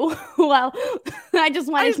all right, well, I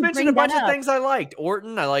just mentioned a bunch of things I liked.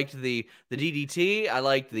 Orton, I liked the DDT, I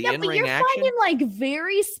liked the in-ring action. You're finding like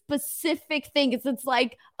very specific things. It's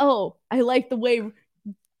like, oh, I like the way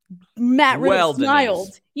Matt Riddle smiled.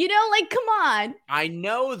 Denise, you know, like, come on. I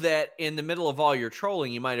know that in the middle of all your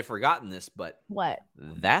trolling, you might have forgotten this, but what?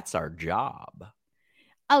 That's our job.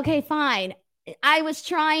 Okay, fine. I was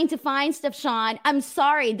trying to find stuff, Sean. I'm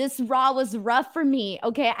sorry. This Raw was rough for me.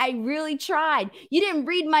 Okay, I really tried. You didn't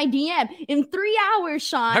read my DM in 3 hours,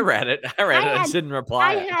 Sean. I read it. I didn't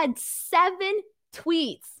reply. I had 7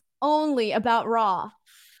 tweets only about Raw.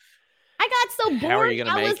 I got so bored. How are you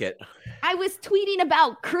going to make it? I was tweeting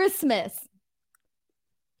about Christmas.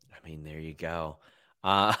 I mean, there you go.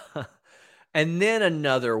 And then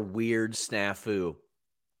another weird snafu.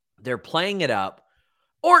 They're playing it up.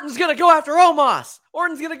 Orton's going to go after Omos.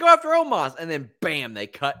 And then, bam, they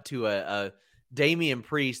cut to a Damian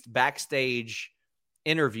Priest backstage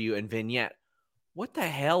interview and vignette. What the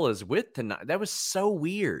hell is with tonight? That was so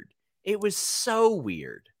weird. It was so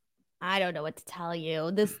weird. I don't know what to tell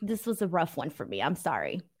you. This was a rough one for me. I'm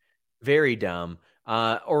sorry. Very dumb.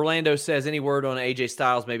 Orlando says, any word on AJ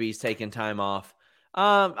Styles? Maybe he's taking time off.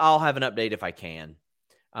 I'll have an update if I can.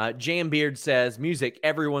 Jambeard says, music,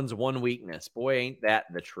 everyone's one weakness. Boy, ain't that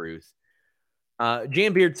the truth.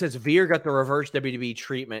 Jambeard says, Veer got the reverse WWE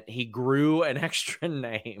treatment. He grew an extra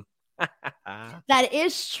name. That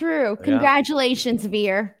is true. Congratulations,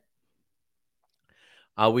 Veer.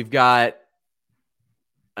 We've got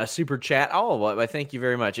a super chat. Oh, well, thank you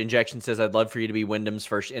very much. Injection says, I'd love for you to be Wyndham's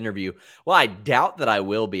first interview. Well, I doubt that I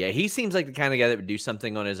will be. He seems like the kind of guy that would do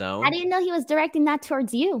something on his own. I didn't know he was directing that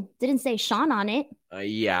towards you. Didn't say Sean on it.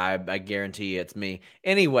 Yeah, I guarantee it's me.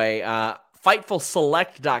 Anyway,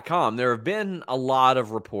 FightfulSelect.com. There have been a lot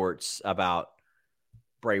of reports about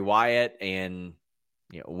Bray Wyatt and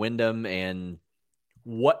Wyndham and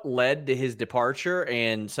what led to his departure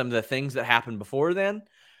and some of the things that happened before then.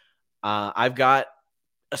 I've got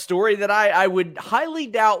a story that I would highly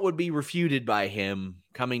doubt would be refuted by him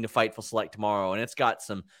coming to Fightful Select tomorrow. And it's got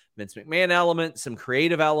some Vince McMahon elements, some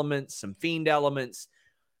creative elements, some Fiend elements.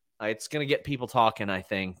 It's going to get people talking, I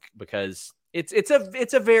think, because it's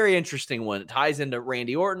a very interesting one. It ties into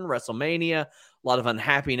Randy Orton, WrestleMania, a lot of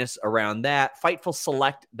unhappiness around that.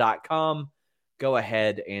 FightfulSelect.com. go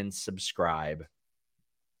ahead and subscribe.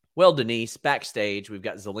 Well, Denise, backstage, we've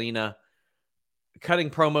got Zelina cutting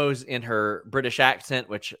promos in her British accent,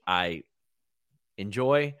 which I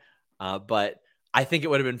enjoy. But I think it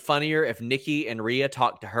would have been funnier if Nikki and Rhea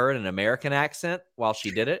talked to her in an American accent while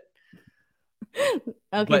she did it.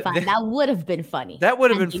 Okay, fine. That would have been funny. That would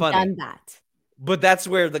have been funny. Done that. But that's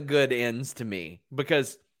where the good ends to me,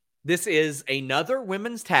 because this is another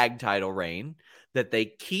women's tag title reign that they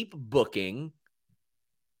keep booking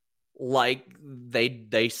like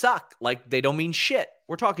they suck, like they don't mean shit.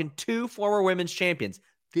 We're talking 2 former women's champions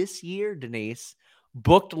this year, Denise,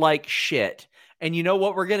 booked like shit. And you know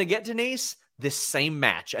what we're going to get, Denise? This same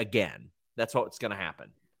match again. That's what's going to happen.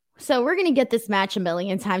 So we're going to get this match a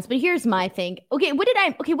million times, but here's my thing. Okay, what did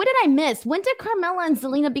I miss? When did Carmella and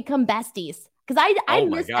Zelina become besties? Because I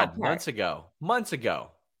missed that part. Months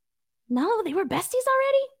ago. No, they were besties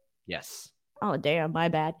already? Yes. Oh, damn, my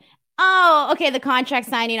bad. Oh, okay, the contract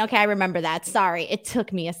signing. Okay, I remember that. Sorry, it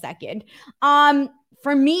took me a second.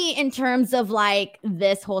 For me, in terms of like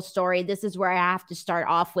this whole story, this is where I have to start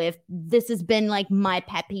off with. This has been like my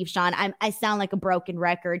pet peeve, Sean. I sound like a broken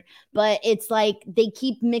record, but it's like they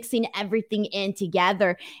keep mixing everything in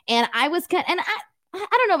together. And I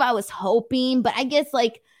don't know if I was hoping, but I guess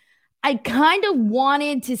like I kind of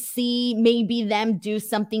wanted to see maybe them do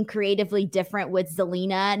something creatively different with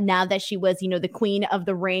Zelina now that she was, the queen of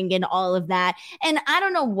the ring and all of that. And I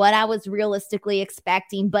don't know what I was realistically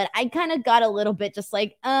expecting, but I kind of got a little bit just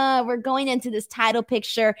like, we're going into this title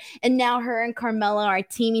picture and now her and Carmella are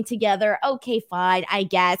teaming together. Okay, fine, I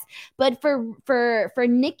guess. But for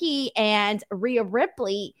Nikki and Rhea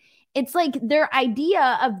Ripley, it's like their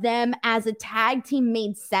idea of them as a tag team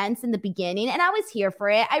made sense in the beginning. And I was here for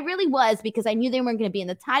it. I really was, because I knew they weren't going to be in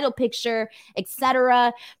the title picture,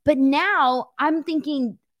 etc. But now I'm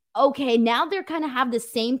thinking, okay, now they're kind of have the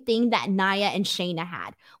same thing that Nia and Shayna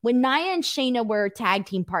had. When Nia and Shayna were tag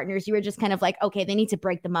team partners, you were just kind of like, okay, they need to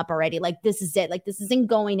break them up already. Like, this is it. Like, this isn't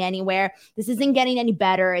going anywhere. This isn't getting any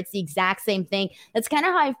better. It's the exact same thing. That's kind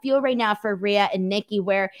of how I feel right now for Rhea and Nikki,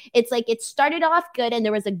 where it's like it started off good and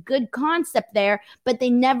there was a good concept there, but they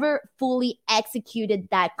never fully executed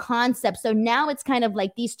that concept. So now it's kind of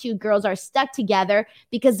like these two girls are stuck together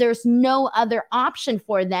because there's no other option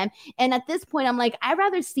for them. And at this point, I'm like, I'd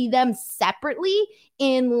rather see them separately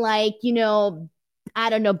in like, I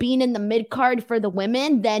don't know, being in the mid card for the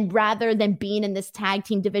women rather than being in this tag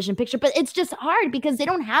team division picture. But it's just hard because they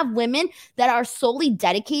don't have women that are solely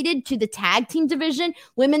dedicated to the tag team division,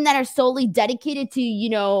 women that are solely dedicated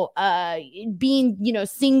to, being,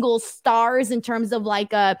 single stars in terms of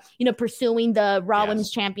like, pursuing the Raw Women's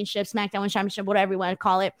Championship, SmackDown Women's Championship, whatever you want to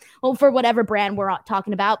call it, or for whatever brand we're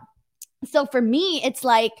talking about. So for me, it's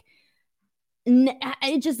like,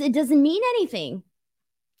 it doesn't mean anything.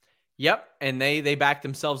 Yep, and they backed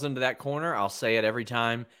themselves into that corner. I'll say it every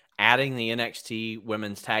time. Adding the NXT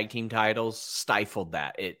women's tag team titles stifled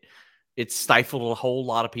that. It stifled a whole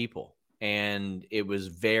lot of people, and it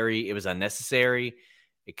was unnecessary.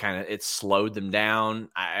 It slowed them down.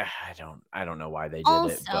 I don't know why they did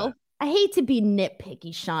it. Also, I hate to be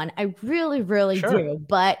nitpicky, Sean. I really, really do.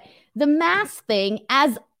 But the mask thing,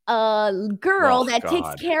 as a girl that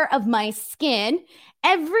takes care of my skin,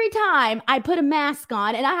 every time I put a mask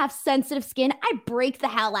on and I have sensitive skin, I break the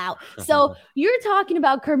hell out. So you're talking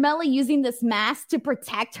about Carmella using this mask to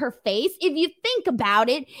protect her face. If you think about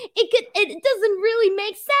it, it doesn't really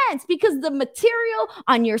make sense because the material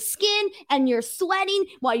on your skin and you're sweating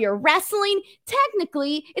while you're wrestling,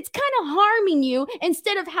 technically it's kind of harming you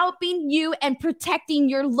instead of helping you and protecting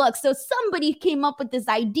your look. So somebody came up with this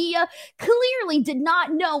idea, clearly did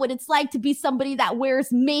not know what it's like to be somebody that wears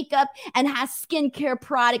makeup and has skincare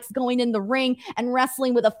products going in the ring and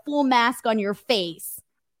wrestling with a full mask on your face.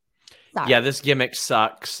 Sorry. Yeah, this gimmick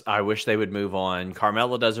sucks. I wish they would move on.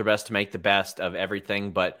 Carmella does her best to make the best of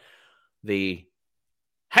everything, but the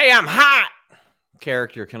 "Hey, I'm hot"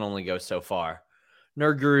 character can only go so far.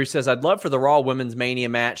 Nerd Guru says, I'd love for the Raw Women's Mania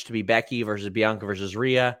match to be Becky versus Bianca versus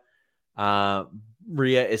Rhea.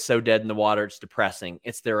 Rhea is so dead in the water, it's depressing.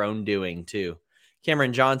 It's their own doing, too.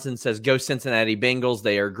 Cameron Johnson says, go Cincinnati Bengals.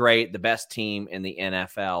 They are great. The best team in the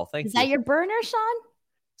NFL. Thank you. Is that your burner, Sean?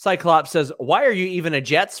 Cyclops says, why are you even a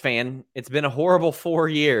Jets fan? It's been a horrible 4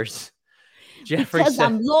 years. Because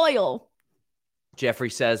I'm loyal.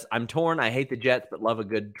 Jeffrey says, I'm torn. I hate the Jets, but love a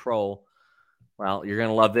good troll. Well, you're going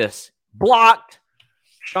to love this. Blocked.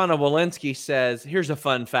 Shauna Walensky says, here's a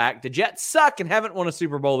fun fact. The Jets suck and haven't won a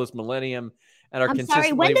Super Bowl this millennium. And I'm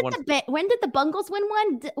sorry, when did the Bungles win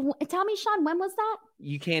one? Tell me, Sean, when was that?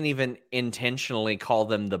 You can't even intentionally call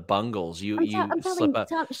them the Bungles. You slip up.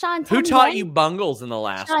 Sean, who taught you Bungles in the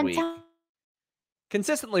last week?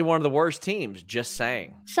 Consistently one of the worst teams, just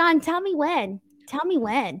saying. Sean, tell me when. Tell me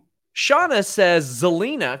when. Shauna says,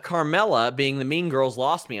 Zelina, Carmella being the mean girls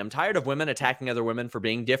lost me. I'm tired of women attacking other women for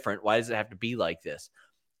being different. Why does it have to be like this?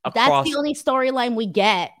 That's the only storyline we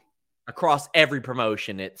get. Across every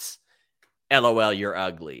promotion, it's LOL, you're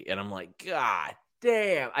ugly. And I'm like, God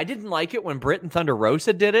damn. I didn't like it when Britt and Thunder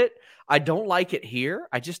Rosa did it. I don't like it here.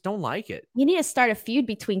 I just don't like it. You need to start a feud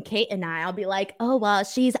between Kate and I. I'll be like, oh, well,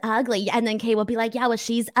 she's ugly. And then Kate will be like, yeah, well,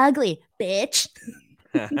 she's ugly, bitch.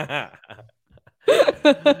 There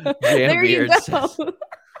you go. Says,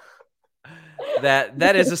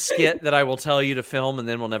 that is a skit that I will tell you to film and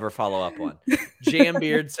then we'll never follow up on. Jam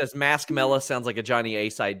Beard says Mask Mella sounds like a Johnny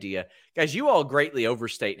Ace idea. Guys, you all greatly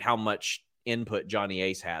overstate how much input Johnny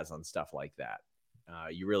Ace has on stuff like that.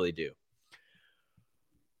 You really do.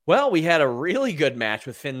 Well, we had a really good match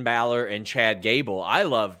with Finn Balor and Chad Gable. I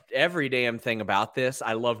loved every damn thing about this.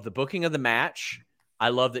 I loved the booking of the match. I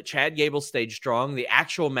love that Chad Gable stayed strong. The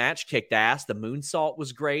actual match kicked ass. The moonsault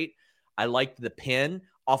was great. I liked the pin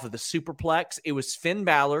off of the superplex. It was Finn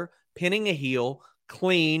Balor pinning a heel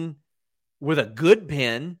clean with a good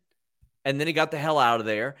pin, and then he got the hell out of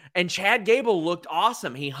there. And Chad Gable looked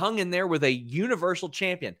awesome. He hung in there with a Universal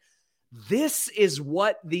Champion. This is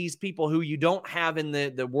what these people who you don't have in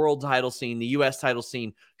the world title scene, the U.S. title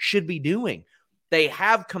scene, should be doing. They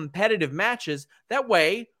have competitive matches. That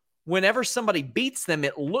way, whenever somebody beats them,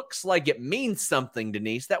 it looks like it means something,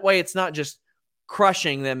 Denise. That way, it's not just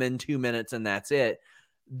crushing them in 2 minutes and that's it.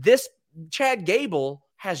 This Chad Gable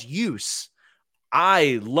has use.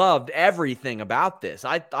 I loved everything about this.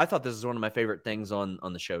 I thought this is one of my favorite things on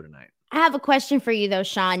the show tonight. I have a question for you, though,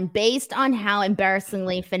 Sean. Based on how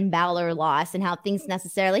embarrassingly Finn Balor lost and how things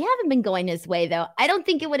necessarily haven't been going his way, though, I don't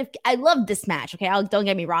think it would have – I loved this match, okay? Don't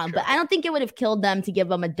get me wrong, sure. But I don't think it would have killed them to give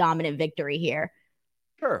them a dominant victory here.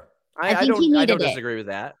 Sure. I don't disagree with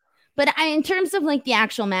that. But in terms of like the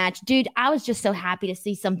actual match, dude, I was just so happy to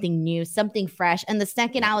see something new, something fresh. And the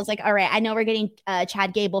second I was like, all right, I know we're getting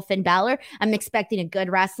Chad Gable, Finn Balor. I'm expecting a good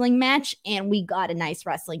wrestling match. And we got a nice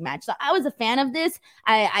wrestling match. So I was a fan of this.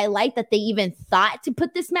 I like that they even thought to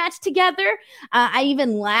put this match together. I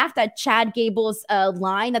even laughed at Chad Gable's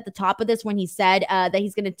line at the top of this when he said that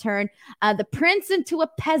he's going to turn the prince into a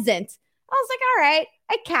peasant. I was like, all right.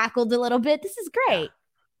 I cackled a little bit. This is great.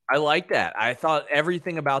 I like that. I thought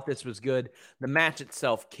everything about this was good. The match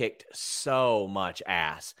itself kicked so much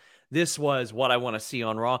ass. This was what I want to see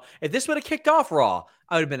on Raw. If this would have kicked off Raw,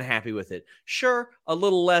 I would have been happy with it. Sure, a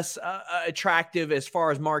little less attractive as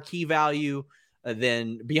far as marquee value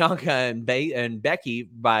than Bianca and Becky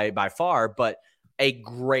by far, but a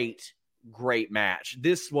great match.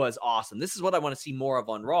 This was awesome. This is what I want to see more of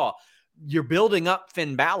on Raw. You're building up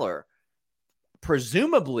Finn Balor,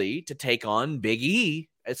 presumably to take on Big E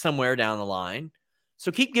somewhere down the line.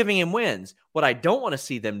 So keep giving him wins. What I don't want to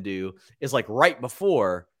see them do is like right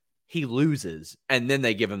before he loses and then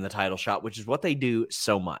they give him the title shot, which is what they do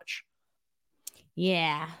so much.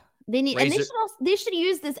 Yeah. They need, and they should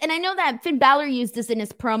use this. And I know that Finn Balor used this in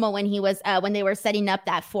his promo when he was when they were setting up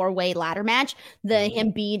that 4-way ladder match.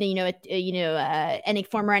 Him being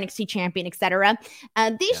former NXT champion, etc.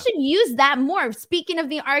 They should use that more. Speaking of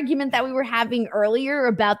the argument that we were having earlier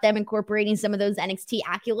about them incorporating some of those NXT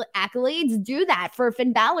accolades, do that for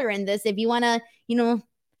Finn Balor in this if you want to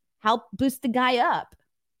help boost the guy up.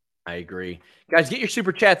 I agree, guys. Get your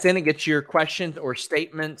super chats in and get your questions or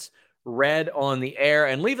statements read on the air,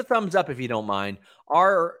 and leave a thumbs up if you don't mind.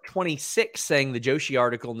 R26 saying the Joshi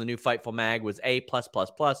article in the new Fightful mag was A+++.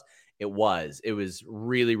 It was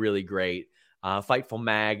really, really great.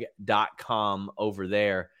 Fightfulmag.com over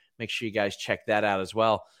there. Make sure you guys check that out as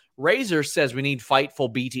well. Razor says we need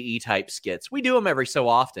Fightful BTE type skits. We do them every so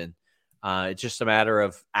often. It's just a matter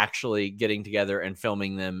of actually getting together and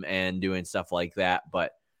filming them and doing stuff like that,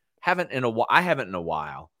 but I haven't in a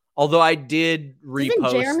while. Although I did repost.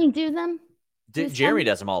 Doesn't Jeremy do them? Jeremy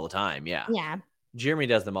does them all the time. Yeah. Yeah. Jeremy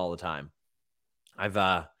does them all the time. I've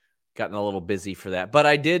gotten a little busy for that. But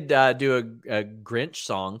I did do a Grinch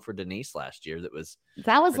song for Denise last year. That was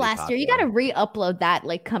last popular. Year. You got to re-upload that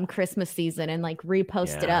like come Christmas season and like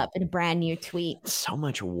repost it up in a brand new tweet. So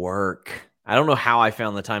much work. I don't know how I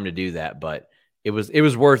found the time to do that, but it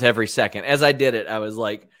was worth every second. As I did it, I was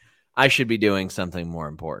like, I should be doing something more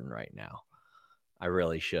important right now. I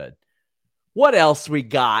really should. What else we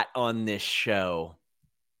got on this show?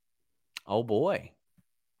 Oh, boy.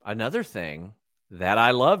 Another thing that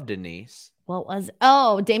I love, Denise. What was it?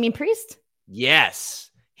 Oh, Damian Priest?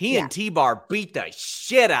 Yes. He and T-Bar beat the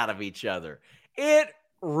shit out of each other. It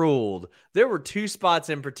ruled. There were 2 spots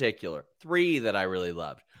in particular, 3 that I really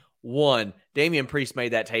loved. One, Damian Priest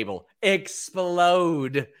made that table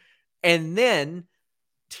explode. And then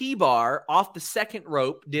T-Bar off the second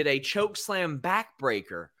rope did a choke slam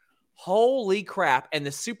backbreaker. Holy crap. And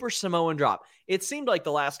the Super Samoan drop. It seemed like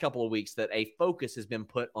the last couple of weeks that a focus has been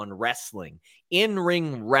put on wrestling,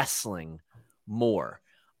 in-ring wrestling more.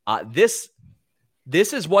 This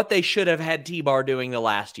is what they should have had T-Bar doing the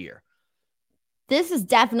last year. This is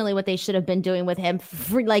definitely what they should have been doing with him,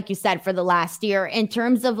 like you said, for the last year. In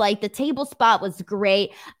terms of like the table spot was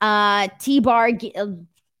great. T-Bar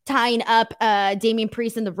tying up Damian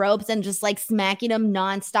Priest in the ropes and just like smacking him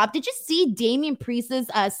nonstop. Did you see Damian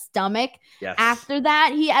Priest's stomach? Yes. After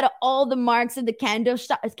that, he had all the marks of the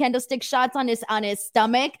candlestick shots on his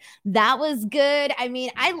stomach. That was good. I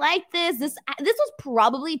mean, I like this. This was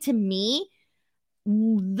probably, to me,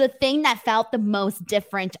 the thing that felt the most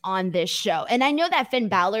different on this show. And I know that Finn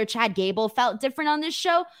Balor, Chad Gable felt different on this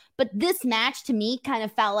show, but this match to me kind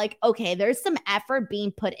of felt like, okay, there's some effort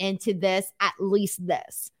being put into this, at least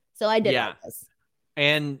this. So I did like this.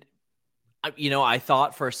 And, I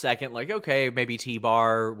thought for a second, like, okay, maybe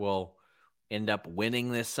T-Bar will end up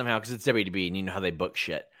winning this somehow because it's WWE and you know how they book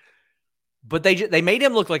shit. But they made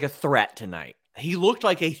him look like a threat tonight. He looked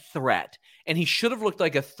like a threat. And he should have looked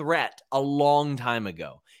like a threat a long time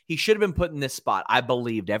ago. He should have been put in this spot. I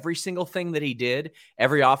believed every single thing that he did,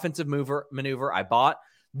 every offensive maneuver I bought.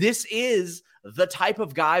 This is the type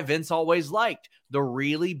of guy Vince always liked, the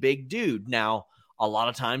really big dude. Now, a lot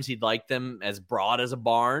of times he'd like them as broad as a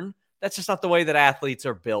barn. That's just not the way that athletes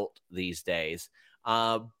are built these days.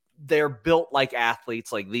 They're built like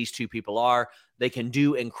athletes, like these two people are. They can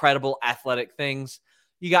do incredible athletic things.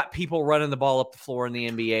 You got people running the ball up the floor in the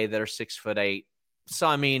NBA that are 6'8". So,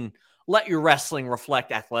 I mean, let your wrestling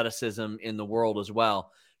reflect athleticism in the world as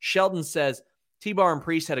well. Sheldon says, T-Bar and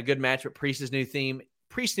Priest had a good match, but Priest's new theme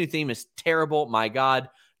is terrible. My God,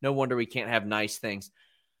 no wonder we can't have nice things.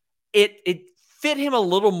 It fit him a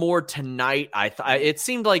little more tonight. It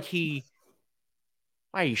seemed like he...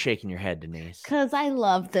 Why are you shaking your head, Denise? Because I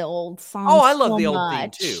love the old song. Oh, I love the old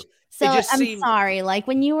theme too. So I'm sorry. Like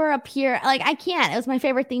when you were up here, like I can't. It was my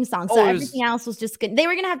favorite theme song. So everything else was just good. They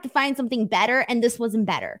were gonna have to find something better, and this wasn't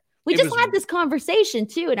better. We just had this conversation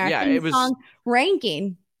too in our theme song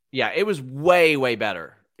ranking. Yeah, it was way, way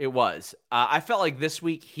better. It was. I felt like this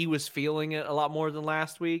week he was feeling it a lot more than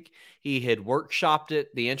last week. He had workshopped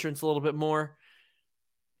it, the entrance a little bit more.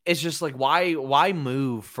 It's just like why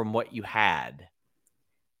move from what you had?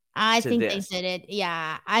 I think they did it.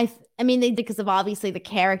 Yeah. I mean, they did because of obviously the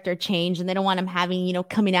character change and they don't want him having,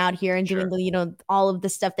 coming out here and doing the, all of the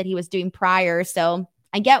stuff that he was doing prior. So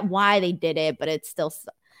I get why they did it, but it still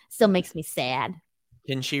makes me sad.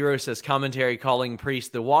 Kenshiro says commentary calling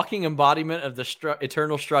Priest the walking embodiment of the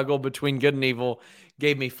eternal struggle between good and evil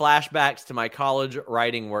gave me flashbacks to my college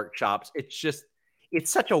writing workshops.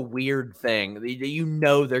 It's such a weird thing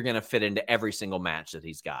that they're going to fit into every single match that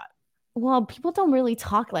he's got. Well, people don't really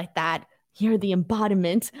talk like that. You're the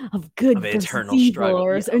embodiment of good versus eternal evil struggle.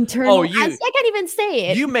 Or internal. I can't even say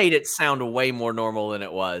it. You made it sound way more normal than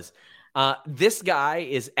it was. This guy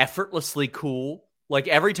is effortlessly cool. Like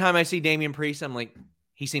every time I see Damian Priest, I'm like,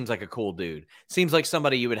 he seems like a cool dude. Seems like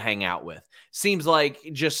somebody you would hang out with. Seems like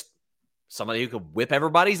just somebody who could whip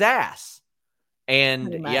everybody's ass.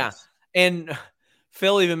 And and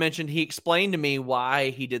Phil even mentioned he explained to me why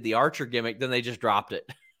he did the Archer gimmick. Then they just dropped it.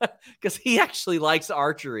 Because he actually likes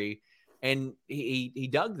archery, and he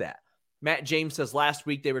dug that. Matt James says last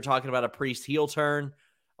week they were talking about a Priest heel turn,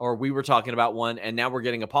 or we were talking about one, and now we're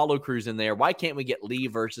getting Apollo Crews in there. Why can't we get Lee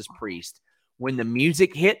versus Priest? When the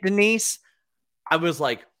music hit, Denise, I was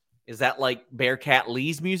like, is that like Bearcat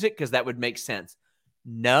Lee's music? Because that would make sense.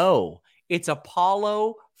 No, it's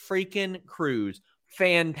Apollo freaking Crews.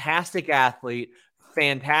 Fantastic athlete,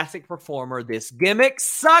 fantastic performer. This gimmick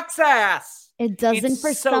sucks ass. It doesn't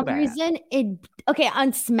for some reason.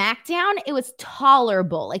 On SmackDown, it was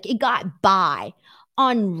tolerable. Like it got by.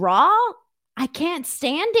 On Raw, I can't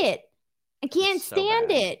stand it. I can't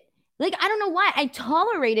stand it. Like, I don't know why. I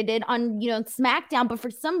tolerated it on, SmackDown, but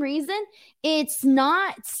for some reason, it's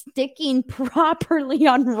not sticking properly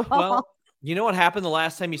on Raw. Well, you know what happened the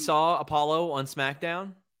last time you saw Apollo on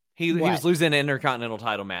SmackDown? He was losing an Intercontinental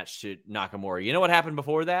title match to Nakamura. You know what happened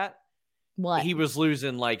before that? What? He was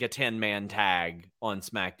losing like a 10-man tag on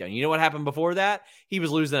SmackDown. You know what happened before that? He was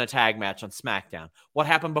losing a tag match on SmackDown. What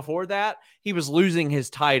happened before that? He was losing his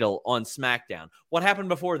title on SmackDown. What happened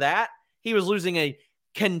before that? He was losing a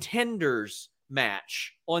contenders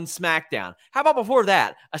match on SmackDown. How about before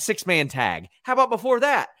that? A 6-man tag. How about before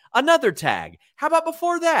that? Another tag. How about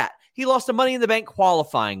before that? He lost a Money in the Bank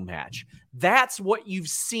qualifying match. That's what you've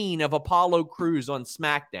seen of Apollo Crews on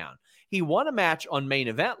SmackDown. He won a match on Main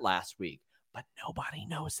Event last week, but nobody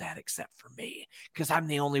knows that except for me because I'm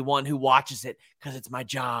the only one who watches it because it's my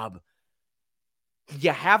job. You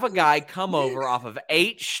have a guy come over off of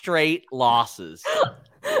 8 straight losses.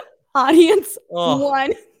 Audience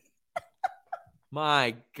one.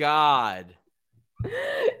 My God.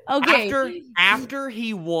 Okay. After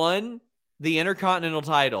he won the Intercontinental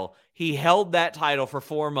title, he held that title for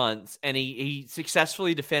 4 months and he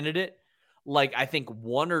successfully defended it like I think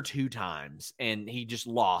 1 or 2 times, and he just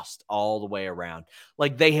lost all the way around.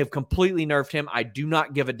 Like they have completely nerfed him. I do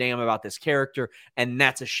not give a damn about this character, and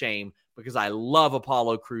that's a shame because I love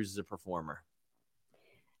Apollo Crews as a performer.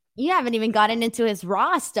 You haven't even gotten into his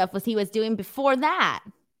Raw stuff, what he was doing before that.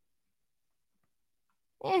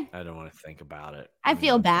 I don't want to think about it. I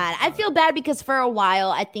feel bad. I feel bad because for a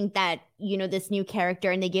while, I think that, this new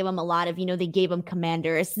character, and they gave him a lot of, they gave him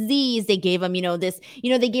Commander Z's, they gave him,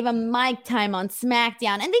 they gave him mic time on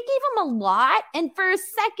SmackDown, and they gave him a lot. And for a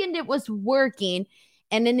second, it was working.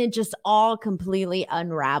 And then it just all completely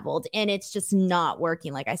unraveled. And it's just not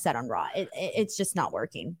working, like I said on Raw. It's just not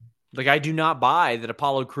working. Like, I do not buy that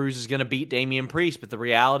Apollo Crews is going to beat Damian Priest, but the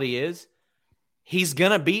reality is he's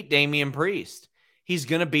going to beat Damian Priest. He's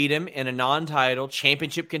going to beat him in a non-title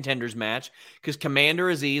championship contenders match because Commander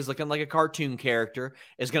Aziz, looking like a cartoon character,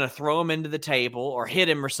 is going to throw him into the table or hit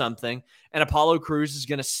him or something, and Apollo Crews is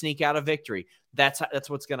going to sneak out a victory. That's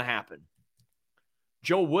what's going to happen.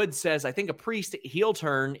 Joe Wood says, I think a Priest heel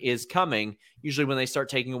turn is coming, usually when they start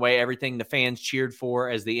taking away everything the fans cheered for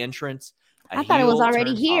as the entrance. I thought it was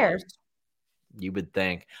already here. You would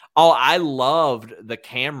think. Oh, I loved the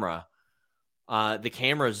camera. The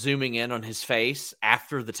camera zooming in on his face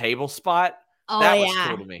after the table spot. Oh, that was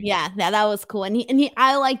cool to me. Yeah, that was cool. And he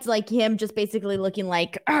I liked him just basically looking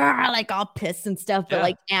like all pissed and stuff, but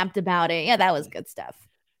like amped about it. Yeah, that was good stuff.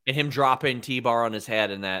 And him dropping T-bar on his head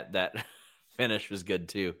and that finish was good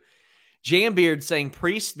too. Jambeard saying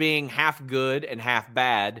Priest being half good and half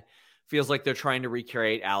bad feels like they're trying to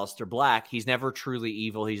recreate Aleister Black. He's never truly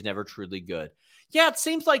evil. He's never truly good. Yeah, it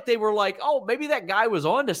seems like they were like, oh, maybe that guy was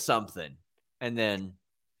onto something. And then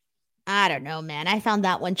I don't know, man. I found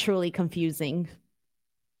that one truly confusing.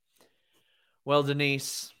 Well,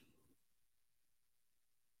 Denise.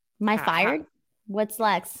 Am I fired? What's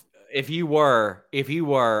Lex? If you were,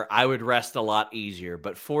 I would rest a lot easier.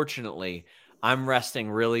 But fortunately, I'm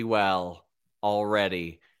resting really well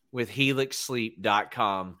already with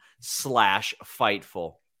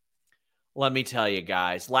helixsleep.com/Fightful. Let me tell you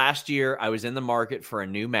guys, last year I was in the market for a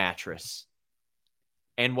new mattress.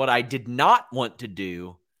 And what I did not want to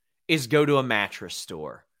do is go to a mattress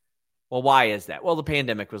store. Well, why is that? Well, the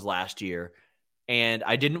pandemic was last year, and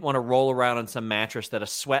I didn't want to roll around on some mattress that a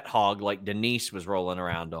sweat hog like Denise was rolling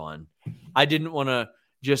around on. I didn't want to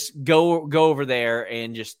just go over there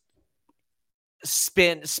and just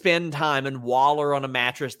spend time and waller on a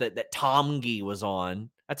mattress that Tom Gee was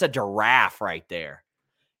on. That's a giraffe right there.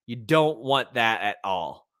 You don't want that at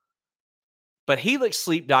all. But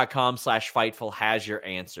helixsleep.com/Fightful has your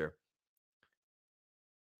answer.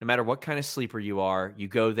 No matter what kind of sleeper you are, you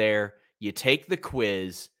go there, you take the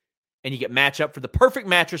quiz, and you get matched up for the perfect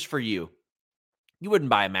mattress for you. You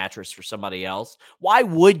wouldn't buy a mattress for somebody else. Why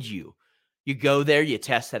would you? You go there, you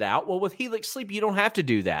test it out. Well, with Helix Sleep, you don't have to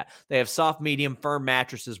do that. They have soft, medium, firm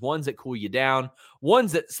mattresses, ones that cool you down,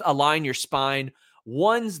 ones that align your spine,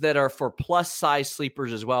 ones that are for plus size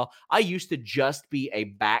sleepers as well. I used to just be a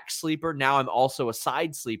back sleeper. Now I'm also a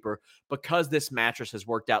side sleeper because this mattress has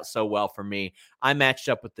worked out so well for me. I matched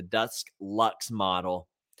up with the Dusk Luxe model.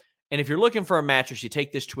 And if you're looking for a mattress, you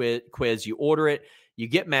take this quiz, you order it, you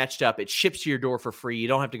get matched up, it ships to your door for free. You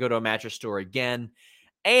don't have to go to a mattress store again.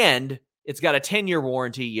 And it's got a 10-year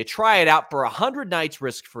warranty. You try it out for 100 nights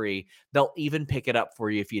risk-free. They'll even pick it up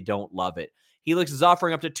for you if you don't love it. Helix is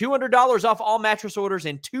offering up to $200 off all mattress orders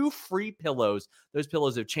and 2 free pillows. Those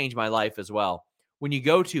pillows have changed my life as well. When you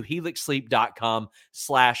go to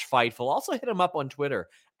helixsleep.com/Fightful, also hit them up on Twitter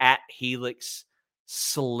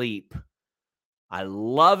 @HelixSleep. I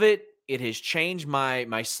love it. It has changed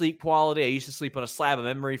my sleep quality. I used to sleep on a slab of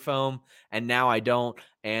memory foam, and now I don't.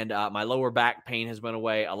 And my lower back pain has went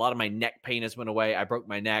away. A lot of my neck pain has went away. I broke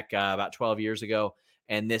my neck about 12 years ago,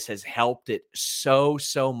 and this has helped it so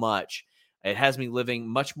much. It has me living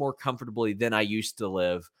much more comfortably than I used to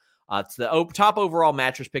live. It's the top overall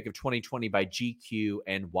mattress pick of 2020 by GQ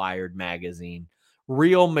and Wired Magazine.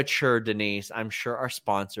 Real mature, Denise. I'm sure our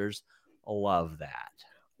sponsors love that.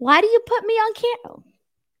 Why do you put me on camera?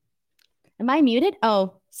 Am I muted?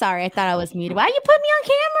 Oh, Sorry, I thought I was muted. Why you put me on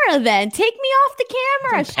camera then? Take me off the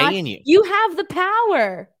camera, I'm Sean. paying you. You have the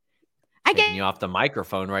power. Taking you off the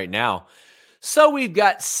microphone right now. So we've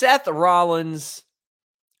got Seth Rollins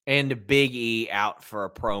and Big E out for a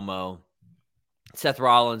promo. Seth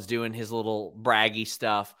Rollins doing his little braggy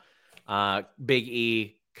stuff. Big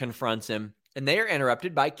E confronts him, and they are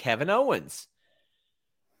interrupted by Kevin Owens.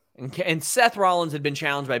 And Seth Rollins had been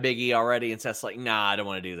challenged by Big E already, and Seth's like, nah, I don't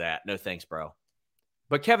want to do that. No thanks, bro.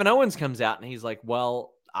 But Kevin Owens comes out, and he's like,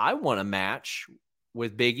 well, I want a match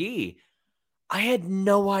with Big E. I had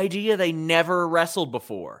no idea they never wrestled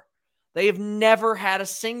before. They have never had a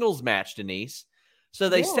singles match, Denise. So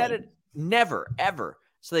they set it, never, ever.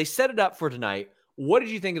 So they set it up for tonight. What did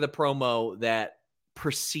you think of the promo that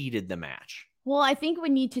preceded the match? Well, I think we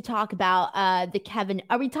need to talk about the Kevin.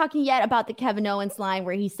 Are we talking yet about the Kevin Owens line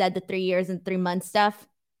where he said the 3 years and 3 months stuff?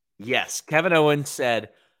 Yes. Kevin Owens said,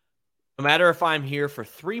 no matter if I'm here for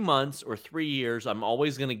 3 months or 3 years, I'm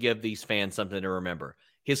always going to give these fans something to remember.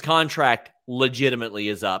 His contract legitimately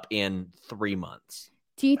is up in 3 months.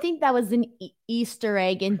 Do you think that was an Easter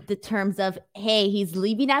egg in the terms of, hey, he's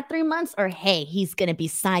leaving at 3 months, or hey, he's going to be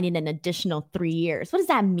signing an additional 3 years? What does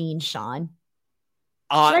that mean, Sean?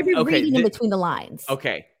 Should I be reading in between the lines?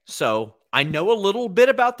 Okay, so I know a little bit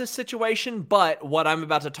about this situation, but what I'm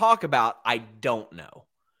about to talk about, I don't know.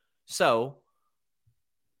 So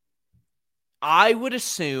I would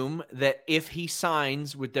assume that if he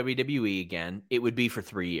signs with WWE again, it would be for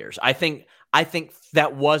 3 years. I think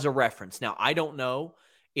that was a reference. Now, I don't know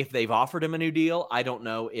if they've offered him a new deal. I don't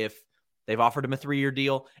know if they've offered him a 3-year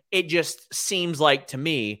deal. It just seems like to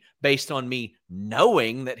me, based on me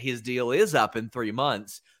knowing that his deal is up in 3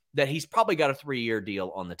 months, that he's probably got a 3-year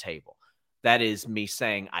deal on the table. That is me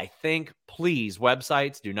saying, I think. Please,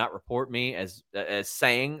 websites, do not report me as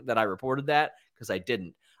saying that I reported that, because I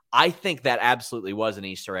didn't. I think that absolutely was an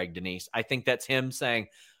Easter egg, Denise. I think that's him saying,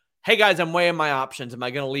 hey, guys, I'm weighing my options. Am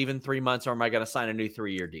I going to leave in 3 months, or am I going to sign a new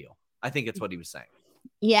 3-year deal? I think it's what he was saying.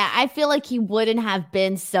 Yeah, I feel like he wouldn't have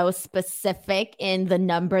been so specific in the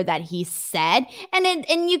number that he said.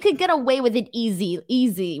 And you could get away with it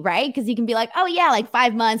easy, right? Because you can be like, oh, yeah, like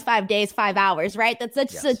 5 months, 5 days, 5 hours, right?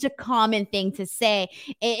 That's such a common thing to say.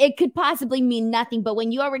 It could possibly mean nothing. But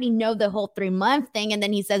when you already know the whole 3-month thing, and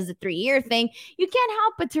then he says the 3-year thing, you can't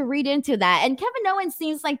help but to read into that. And Kevin Owens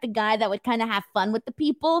seems like the guy that would kind of have fun with the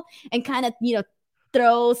people and kind of,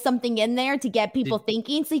 throw something in there to get people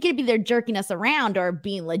thinking. So he could be there jerking us around or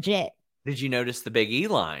being legit. Did you notice the Big E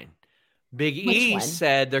line? Big E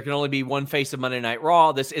said there can only be one face of Monday Night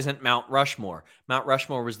Raw. This isn't Mount Rushmore. Mount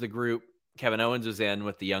Rushmore was the group Kevin Owens was in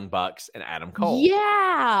with the Young Bucks and Adam Cole.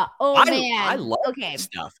 Yeah. Oh, man. I love that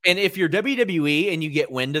stuff. And if you're WWE and you get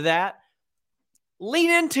wind of that,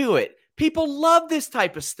 lean into it. People love this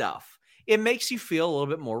type of stuff. It makes you feel a little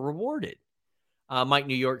bit more rewarded. Mike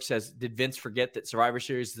New York says, did Vince forget that Survivor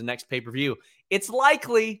Series is the next pay-per-view? It's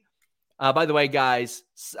likely. By the way, guys,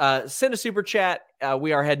 send a super chat.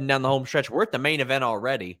 We are heading down the home stretch. We're at the main event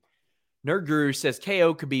already. Nerd Guru says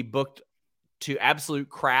KO could be booked to absolute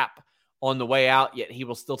crap on the way out, yet he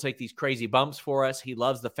will still take these crazy bumps for us. He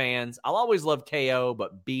loves the fans. I'll always love KO,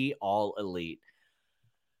 but be all elite.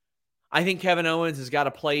 I think Kevin Owens has got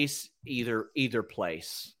a place, either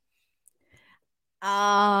place.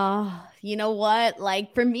 You know what?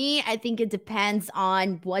 Like, for me, I think it depends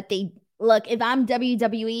on what they look. If I'm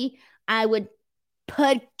WWE, I would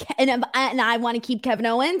put, and I want to keep Kevin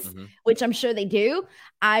Owens, which I'm sure they do.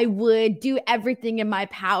 I would do everything in my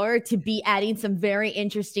power to be adding some very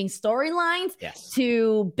interesting storylines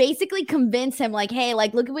to basically convince him, like, hey,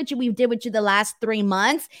 like, look at what we did with you the last 3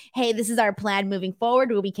 months. Hey, this is our plan moving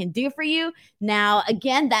forward, what we can do for you. Now,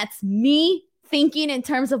 again, that's me thinking in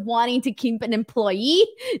terms of wanting to keep an employee.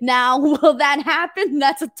 Now, will that happen?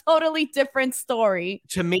 That's a totally different story.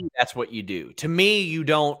 To me, that's what you do. To me, you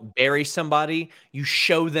don't bury somebody. You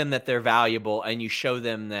show them that they're valuable, and you show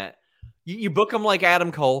them that you book them like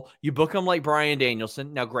Adam Cole. You book them like Bryan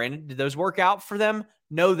Danielson. Now, granted, did those work out for them?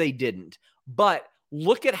 No, they didn't. But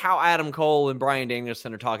look at how Adam Cole and Bryan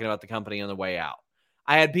Danielson are talking about the company on the way out.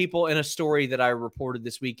 I had people in a story that I reported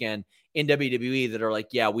this weekend in WWE that are like,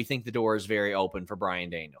 yeah, we think the door is very open for Bryan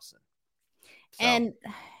Danielson. So. And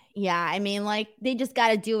yeah, I mean, like, they just got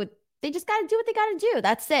to do it. They just got to do what they got to do.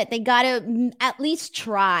 That's it. They got to at least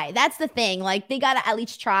try. That's the thing. Like, they got to at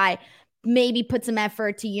least try, maybe put some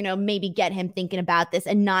effort to, maybe get him thinking about this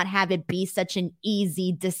and not have it be such an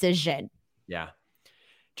easy decision. Yeah.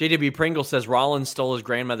 JW Pringle says Rollins stole his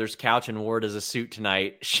grandmother's couch and wore it as a suit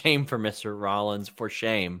tonight. Shame for Mr. Rollins, for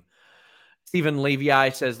shame. Stephen Levi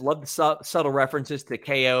says, love the subtle references to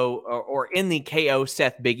KO or in the KO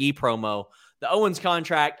Seth Big E promo. the Owens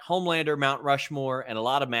contract, Homelander, Mount Rushmore, and a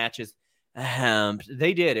lot of matches.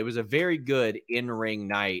 They did. It was a very good in-ring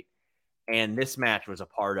night, and this match was a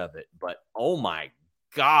part of it. But, oh, my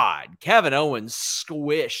God, Kevin Owens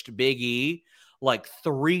squished Big E like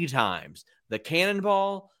 3 times. The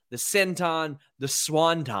cannonball, the senton, the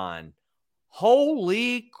swanton.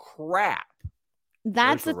 Holy crap.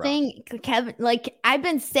 That's the thing, Kevin. Like, I've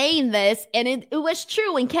been saying this, and it was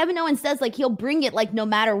true. When Kevin Owens says, like, he'll bring it, like, no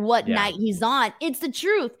matter what night he's on, it's the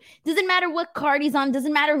truth. Doesn't matter what card he's on.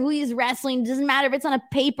 Doesn't matter who he's wrestling. Doesn't matter if it's on a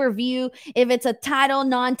pay-per-view, if it's a title,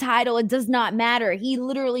 non-title. It does not matter. He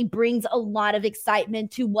literally brings a lot of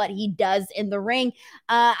excitement to what he does in the ring.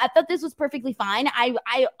 I thought this was perfectly fine.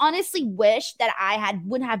 I honestly wish that I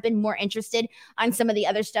would have been more interested on some of the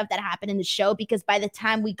other stuff that happened in the show, because by the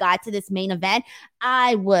time we got to this main event,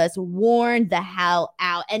 I was worn the hell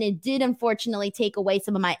out, and it did unfortunately take away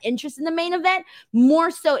some of my interest in the main event.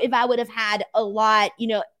 More so if I would have had a lot,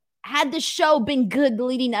 had the show been good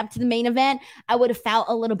leading up to the main event, I would have felt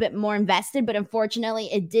a little bit more invested, but unfortunately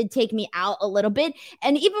it did take me out a little bit.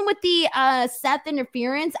 And even with the Seth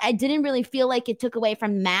interference, I didn't really feel like it took away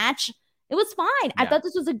from the match. It was fine. Yeah. I thought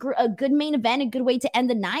this was a good main event, a good way to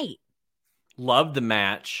end the night. Loved the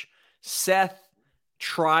match. Seth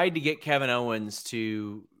tried to get Kevin Owens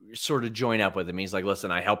to sort of join up with him. He's like, listen,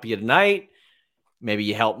 I help you tonight. Maybe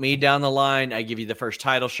you help me down the line. I give you the first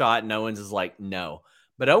title shot. And Owens is like, no.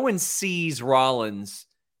 But Owens sees Rollins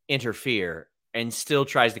interfere and still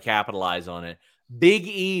tries to capitalize on it. Big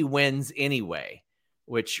E wins anyway,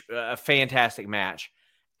 which a fantastic match.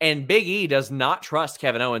 And Big E does not trust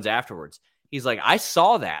Kevin Owens afterwards. He's like, I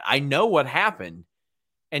saw that. I know what happened.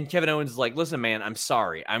 And Kevin Owens is like, listen, man, I'm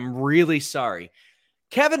sorry. I'm really sorry.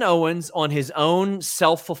 Kevin Owens, on his own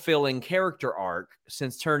self-fulfilling character arc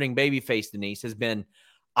since turning babyface, Denise, has been,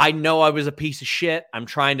 I know I was a piece of shit. I'm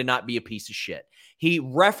trying to not be a piece of shit. He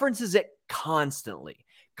references it constantly.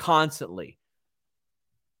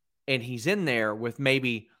 And he's in there with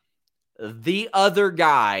maybe the other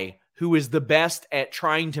guy who is the best at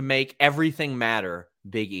trying to make everything matter,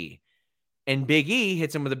 Big E. And Big E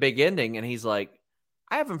hits him with a big ending, and he's like,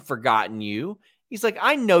 I haven't forgotten you. He's like,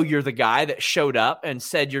 I know you're the guy that showed up and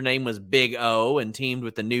said your name was Big O and teamed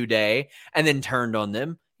with the New Day and then turned on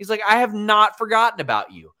them. He's like, I have not forgotten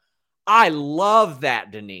about you. I love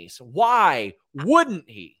that, Denise. Why wouldn't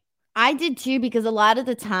he? I did too, because a lot of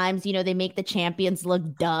the times, they make the champions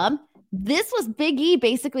look dumb. This was Big E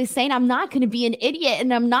basically saying, I'm not going to be an idiot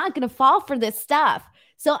and I'm not going to fall for this stuff.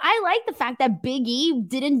 So I like the fact that Big E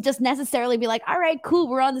didn't just necessarily be like, all right, cool,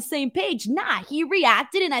 we're on the same page. Nah, he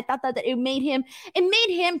reacted, and I thought that it made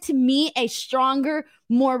him to me a stronger,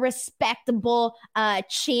 more respectable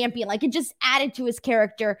champion. Like, it just added to his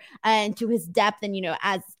character and to his depth, and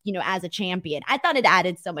as a champion. I thought it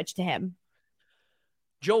added so much to him.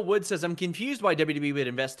 Joel Wood says, I'm confused why WWE would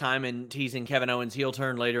invest time in teasing Kevin Owens' heel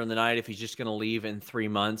turn later in the night if he's just going to leave in 3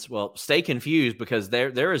 months. Well, stay confused, because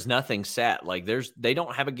there is nothing set. Like, they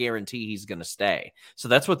don't have a guarantee he's going to stay. So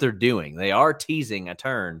that's what they're doing. They are teasing a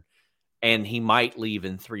turn, and he might leave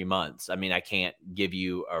in 3 months. I mean, I can't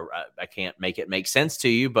I can't make it make sense to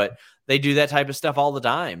you, but they do that type of stuff all the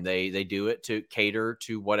time. They do it to cater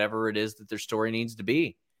to whatever it is that their story needs to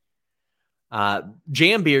be.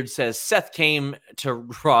 Jambeard says Seth came to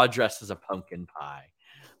Raw dressed as a pumpkin pie.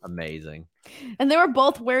 Amazing. And they were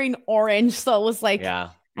both wearing orange, so it was like, yeah.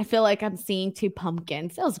 I feel like I'm seeing 2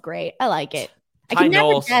 pumpkins. That was great. I like it. I can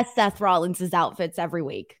never guess Seth Rollins' outfits every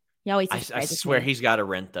week. He always. I swear he's got to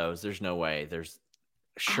rent those. There's no way.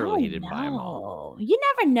 Surely he didn't buy them all. You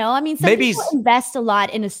never know. I mean, some people invest a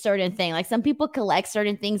lot in a certain thing. Like, some people collect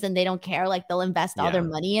certain things and they don't care. Like, they'll invest all their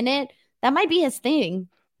money in it. That might be his thing.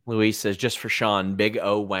 Luis says, just for Sean, Big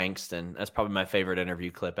O Wangston. That's probably my favorite interview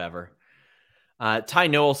clip ever. Ty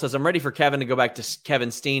Noel says, I'm ready for Kevin to go back to Kevin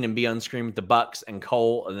Steen and be on screen with the Bucks and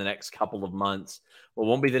Cole in the next couple of months. Well, it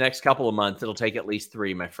won't be the next couple of months. It'll take at least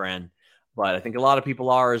 3, my friend. But I think a lot of people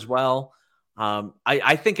are as well.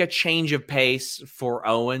 I think a change of pace for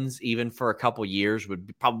Owens, even for a couple years,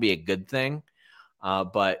 would probably be a good thing.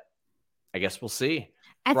 But I guess we'll see.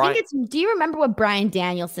 Do you remember what Bryan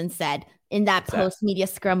Danielson said in that post-media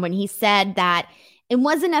scrum when he said that it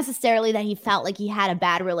wasn't necessarily that he felt like he had a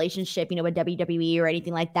bad relationship, with WWE or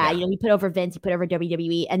anything like that. Yeah. He put over Vince, he put over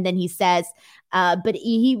WWE. And then he says, but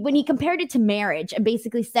when he compared it to marriage and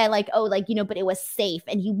basically said but it was safe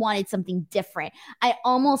and he wanted something different. I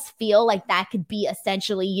almost feel like that could be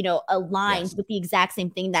essentially, aligned with the exact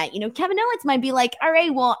same thing that, Kevin Owens might be like, all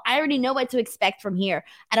right, well, I already know what to expect from here.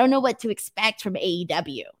 I don't know what to expect from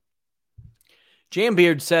AEW.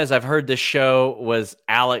 Jambeard says, I've heard this show was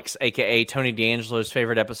Alex, a.k.a. Tony D'Angelo's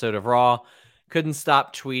favorite episode of Raw. Couldn't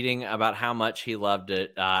stop tweeting about how much he loved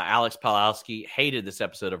it. Alex Palowski hated this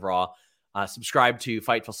episode of Raw. Subscribe to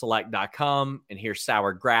FightfulSelect.com and hear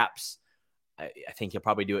Sour Graps. I think he'll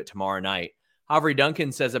probably do it tomorrow night. Avery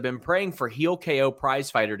Duncan says, I've been praying for heel KO prize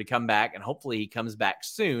fighter to come back, and hopefully he comes back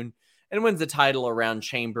soon and wins the title around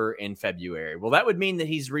Chamber in February. Well, that would mean that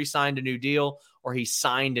he's re-signed a new deal or he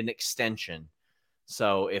signed an extension.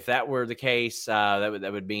 So if that were the case, that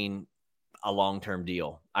would mean a long-term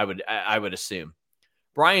deal, I would assume.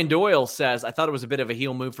 Brian Doyle says, I thought it was a bit of a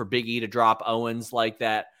heel move for Big E to drop Owens like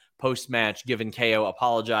that post-match, given KO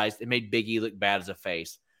apologized. It made Big E look bad as a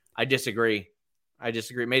face. I disagree.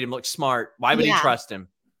 It made him look smart. Why would he trust him?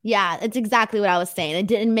 Yeah, it's exactly what I was saying. It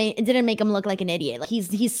didn't make him look like an idiot. Like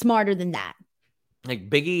he's smarter than that. Like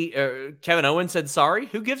Big E, Kevin Owens said sorry.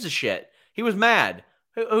 Who gives a shit? He was mad.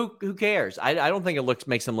 Who cares? I don't think it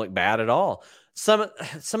makes him look bad at all. Some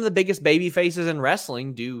of the biggest baby faces in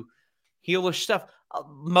wrestling do heelish stuff.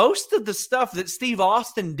 Most of the stuff that Steve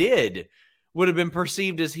Austin did would have been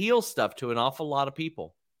perceived as heel stuff to an awful lot of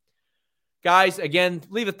people. Guys, again,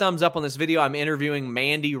 leave a thumbs up on this video. I'm interviewing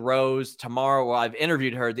Mandy Rose tomorrow. Well, I've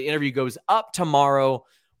interviewed her. The interview goes up tomorrow.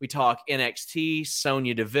 We talk NXT,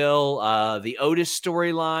 Sonya Deville, the Otis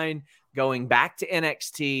storyline, going back to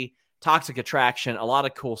NXT, Toxic Attraction, a lot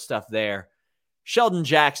of cool stuff there. Sheldon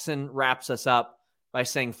Jackson wraps us up by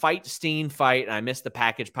saying, fight, Steen, fight. And I missed the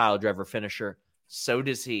package pile driver finisher. So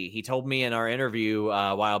does he. He told me in our interview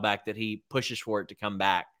a while back that he pushes for it to come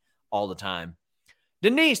back all the time.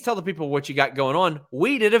 Denise, tell the people what you got going on.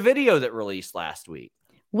 We did a video that released last week.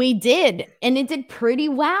 We did, and it did pretty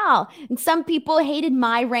well. And some people hated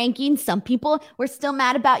my ranking. Some people were still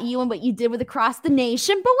mad about you and what you did with Across the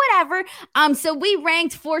Nation, but whatever. So we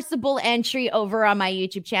ranked Forcible Entry over on my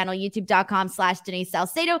YouTube channel, youtube.com/Denise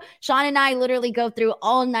Salcedo. Sean and I literally go through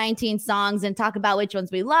all 19 songs and talk about which ones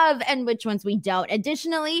we love and which ones we don't.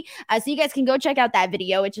 Additionally, so you guys can go check out that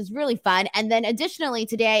video, which is really fun. And then additionally,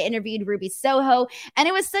 today I interviewed Ruby Soho, and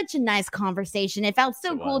it was such a nice conversation. It felt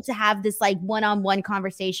so cool to have this like one-on-one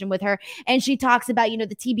conversation with her, and she talks about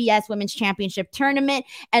the TBS Women's Championship tournament,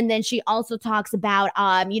 and then she also talks about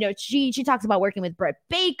she talks about working with Britt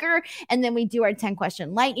Baker, and then we do our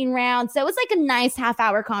 10-question lightning round. So it's like a nice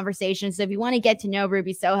half-hour conversation. So if you want to get to know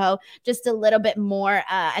Ruby Soho just a little bit more,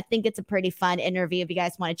 I think it's a pretty fun interview if you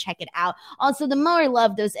guys want to check it out. Also, the more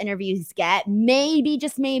love those interviews get, maybe,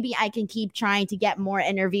 just maybe, I can keep trying to get more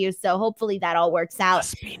interviews. So hopefully that all works out.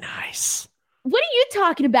 Must be nice. What are you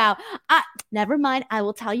talking about? Never mind. I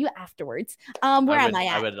will tell you afterwards. Where am I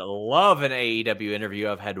at? I would love an AEW interview.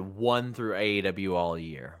 I've had one through AEW all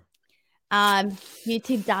year.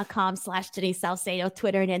 YouTube.com/Denise Salcedo,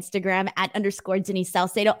 Twitter and Instagram @_Denise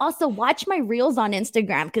Salcedo. Also, watch my reels on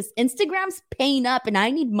Instagram because Instagram's paying up and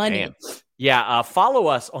I need money. Damn. Yeah, follow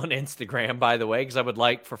us on Instagram, by the way, because I would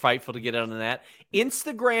like for Fightful to get on that.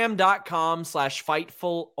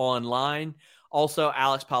 Instagram.com/Fightful online. Also,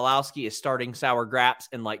 Alex Palowski is starting Sour Graps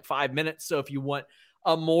in like 5 minutes. So if you want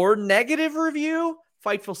a more negative review,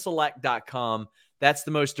 FightfulSelect.com. That's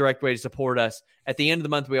the most direct way to support us. At the end of the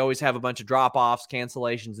month, we always have a bunch of drop-offs,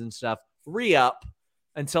 cancellations, and stuff. Re-up.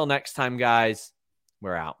 Until next time, guys,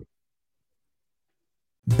 we're out.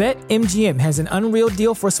 BetMGM has an unreal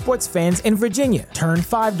deal for sports fans in Virginia. Turn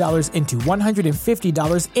 $5 into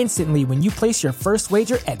 $150 instantly when you place your first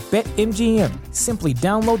wager at BetMGM. Simply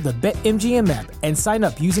download the BetMGM app and sign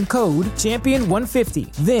up using code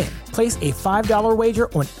Champion150. Then, place a $5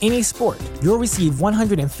 wager on any sport. You'll receive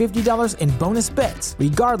 $150 in bonus bets,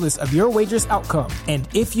 regardless of your wager's outcome. And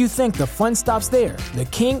if you think the fun stops there, the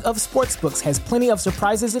King of Sportsbooks has plenty of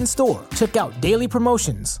surprises in store. Check out daily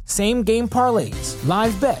promotions, same-game parlays,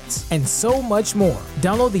 live bets, and so much more.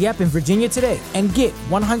 Download the app in Virginia today and get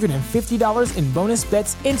 $150 in bonus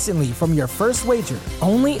bets instantly from your first wager.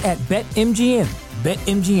 Only at BetMGM.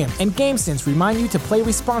 BetMGM and GameSense remind you to play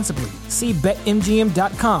responsibly. See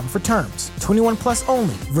BetMGM.com for terms. 21 plus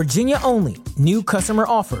only. Virginia only. New customer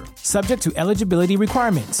offer. Subject to eligibility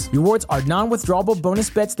requirements. Rewards are non-withdrawable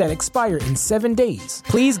bonus bets that expire in 7 days.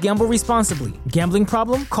 Please gamble responsibly. Gambling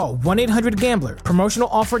problem? Call 1-800-GAMBLER. Promotional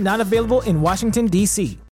offer not available in Washington, D.C.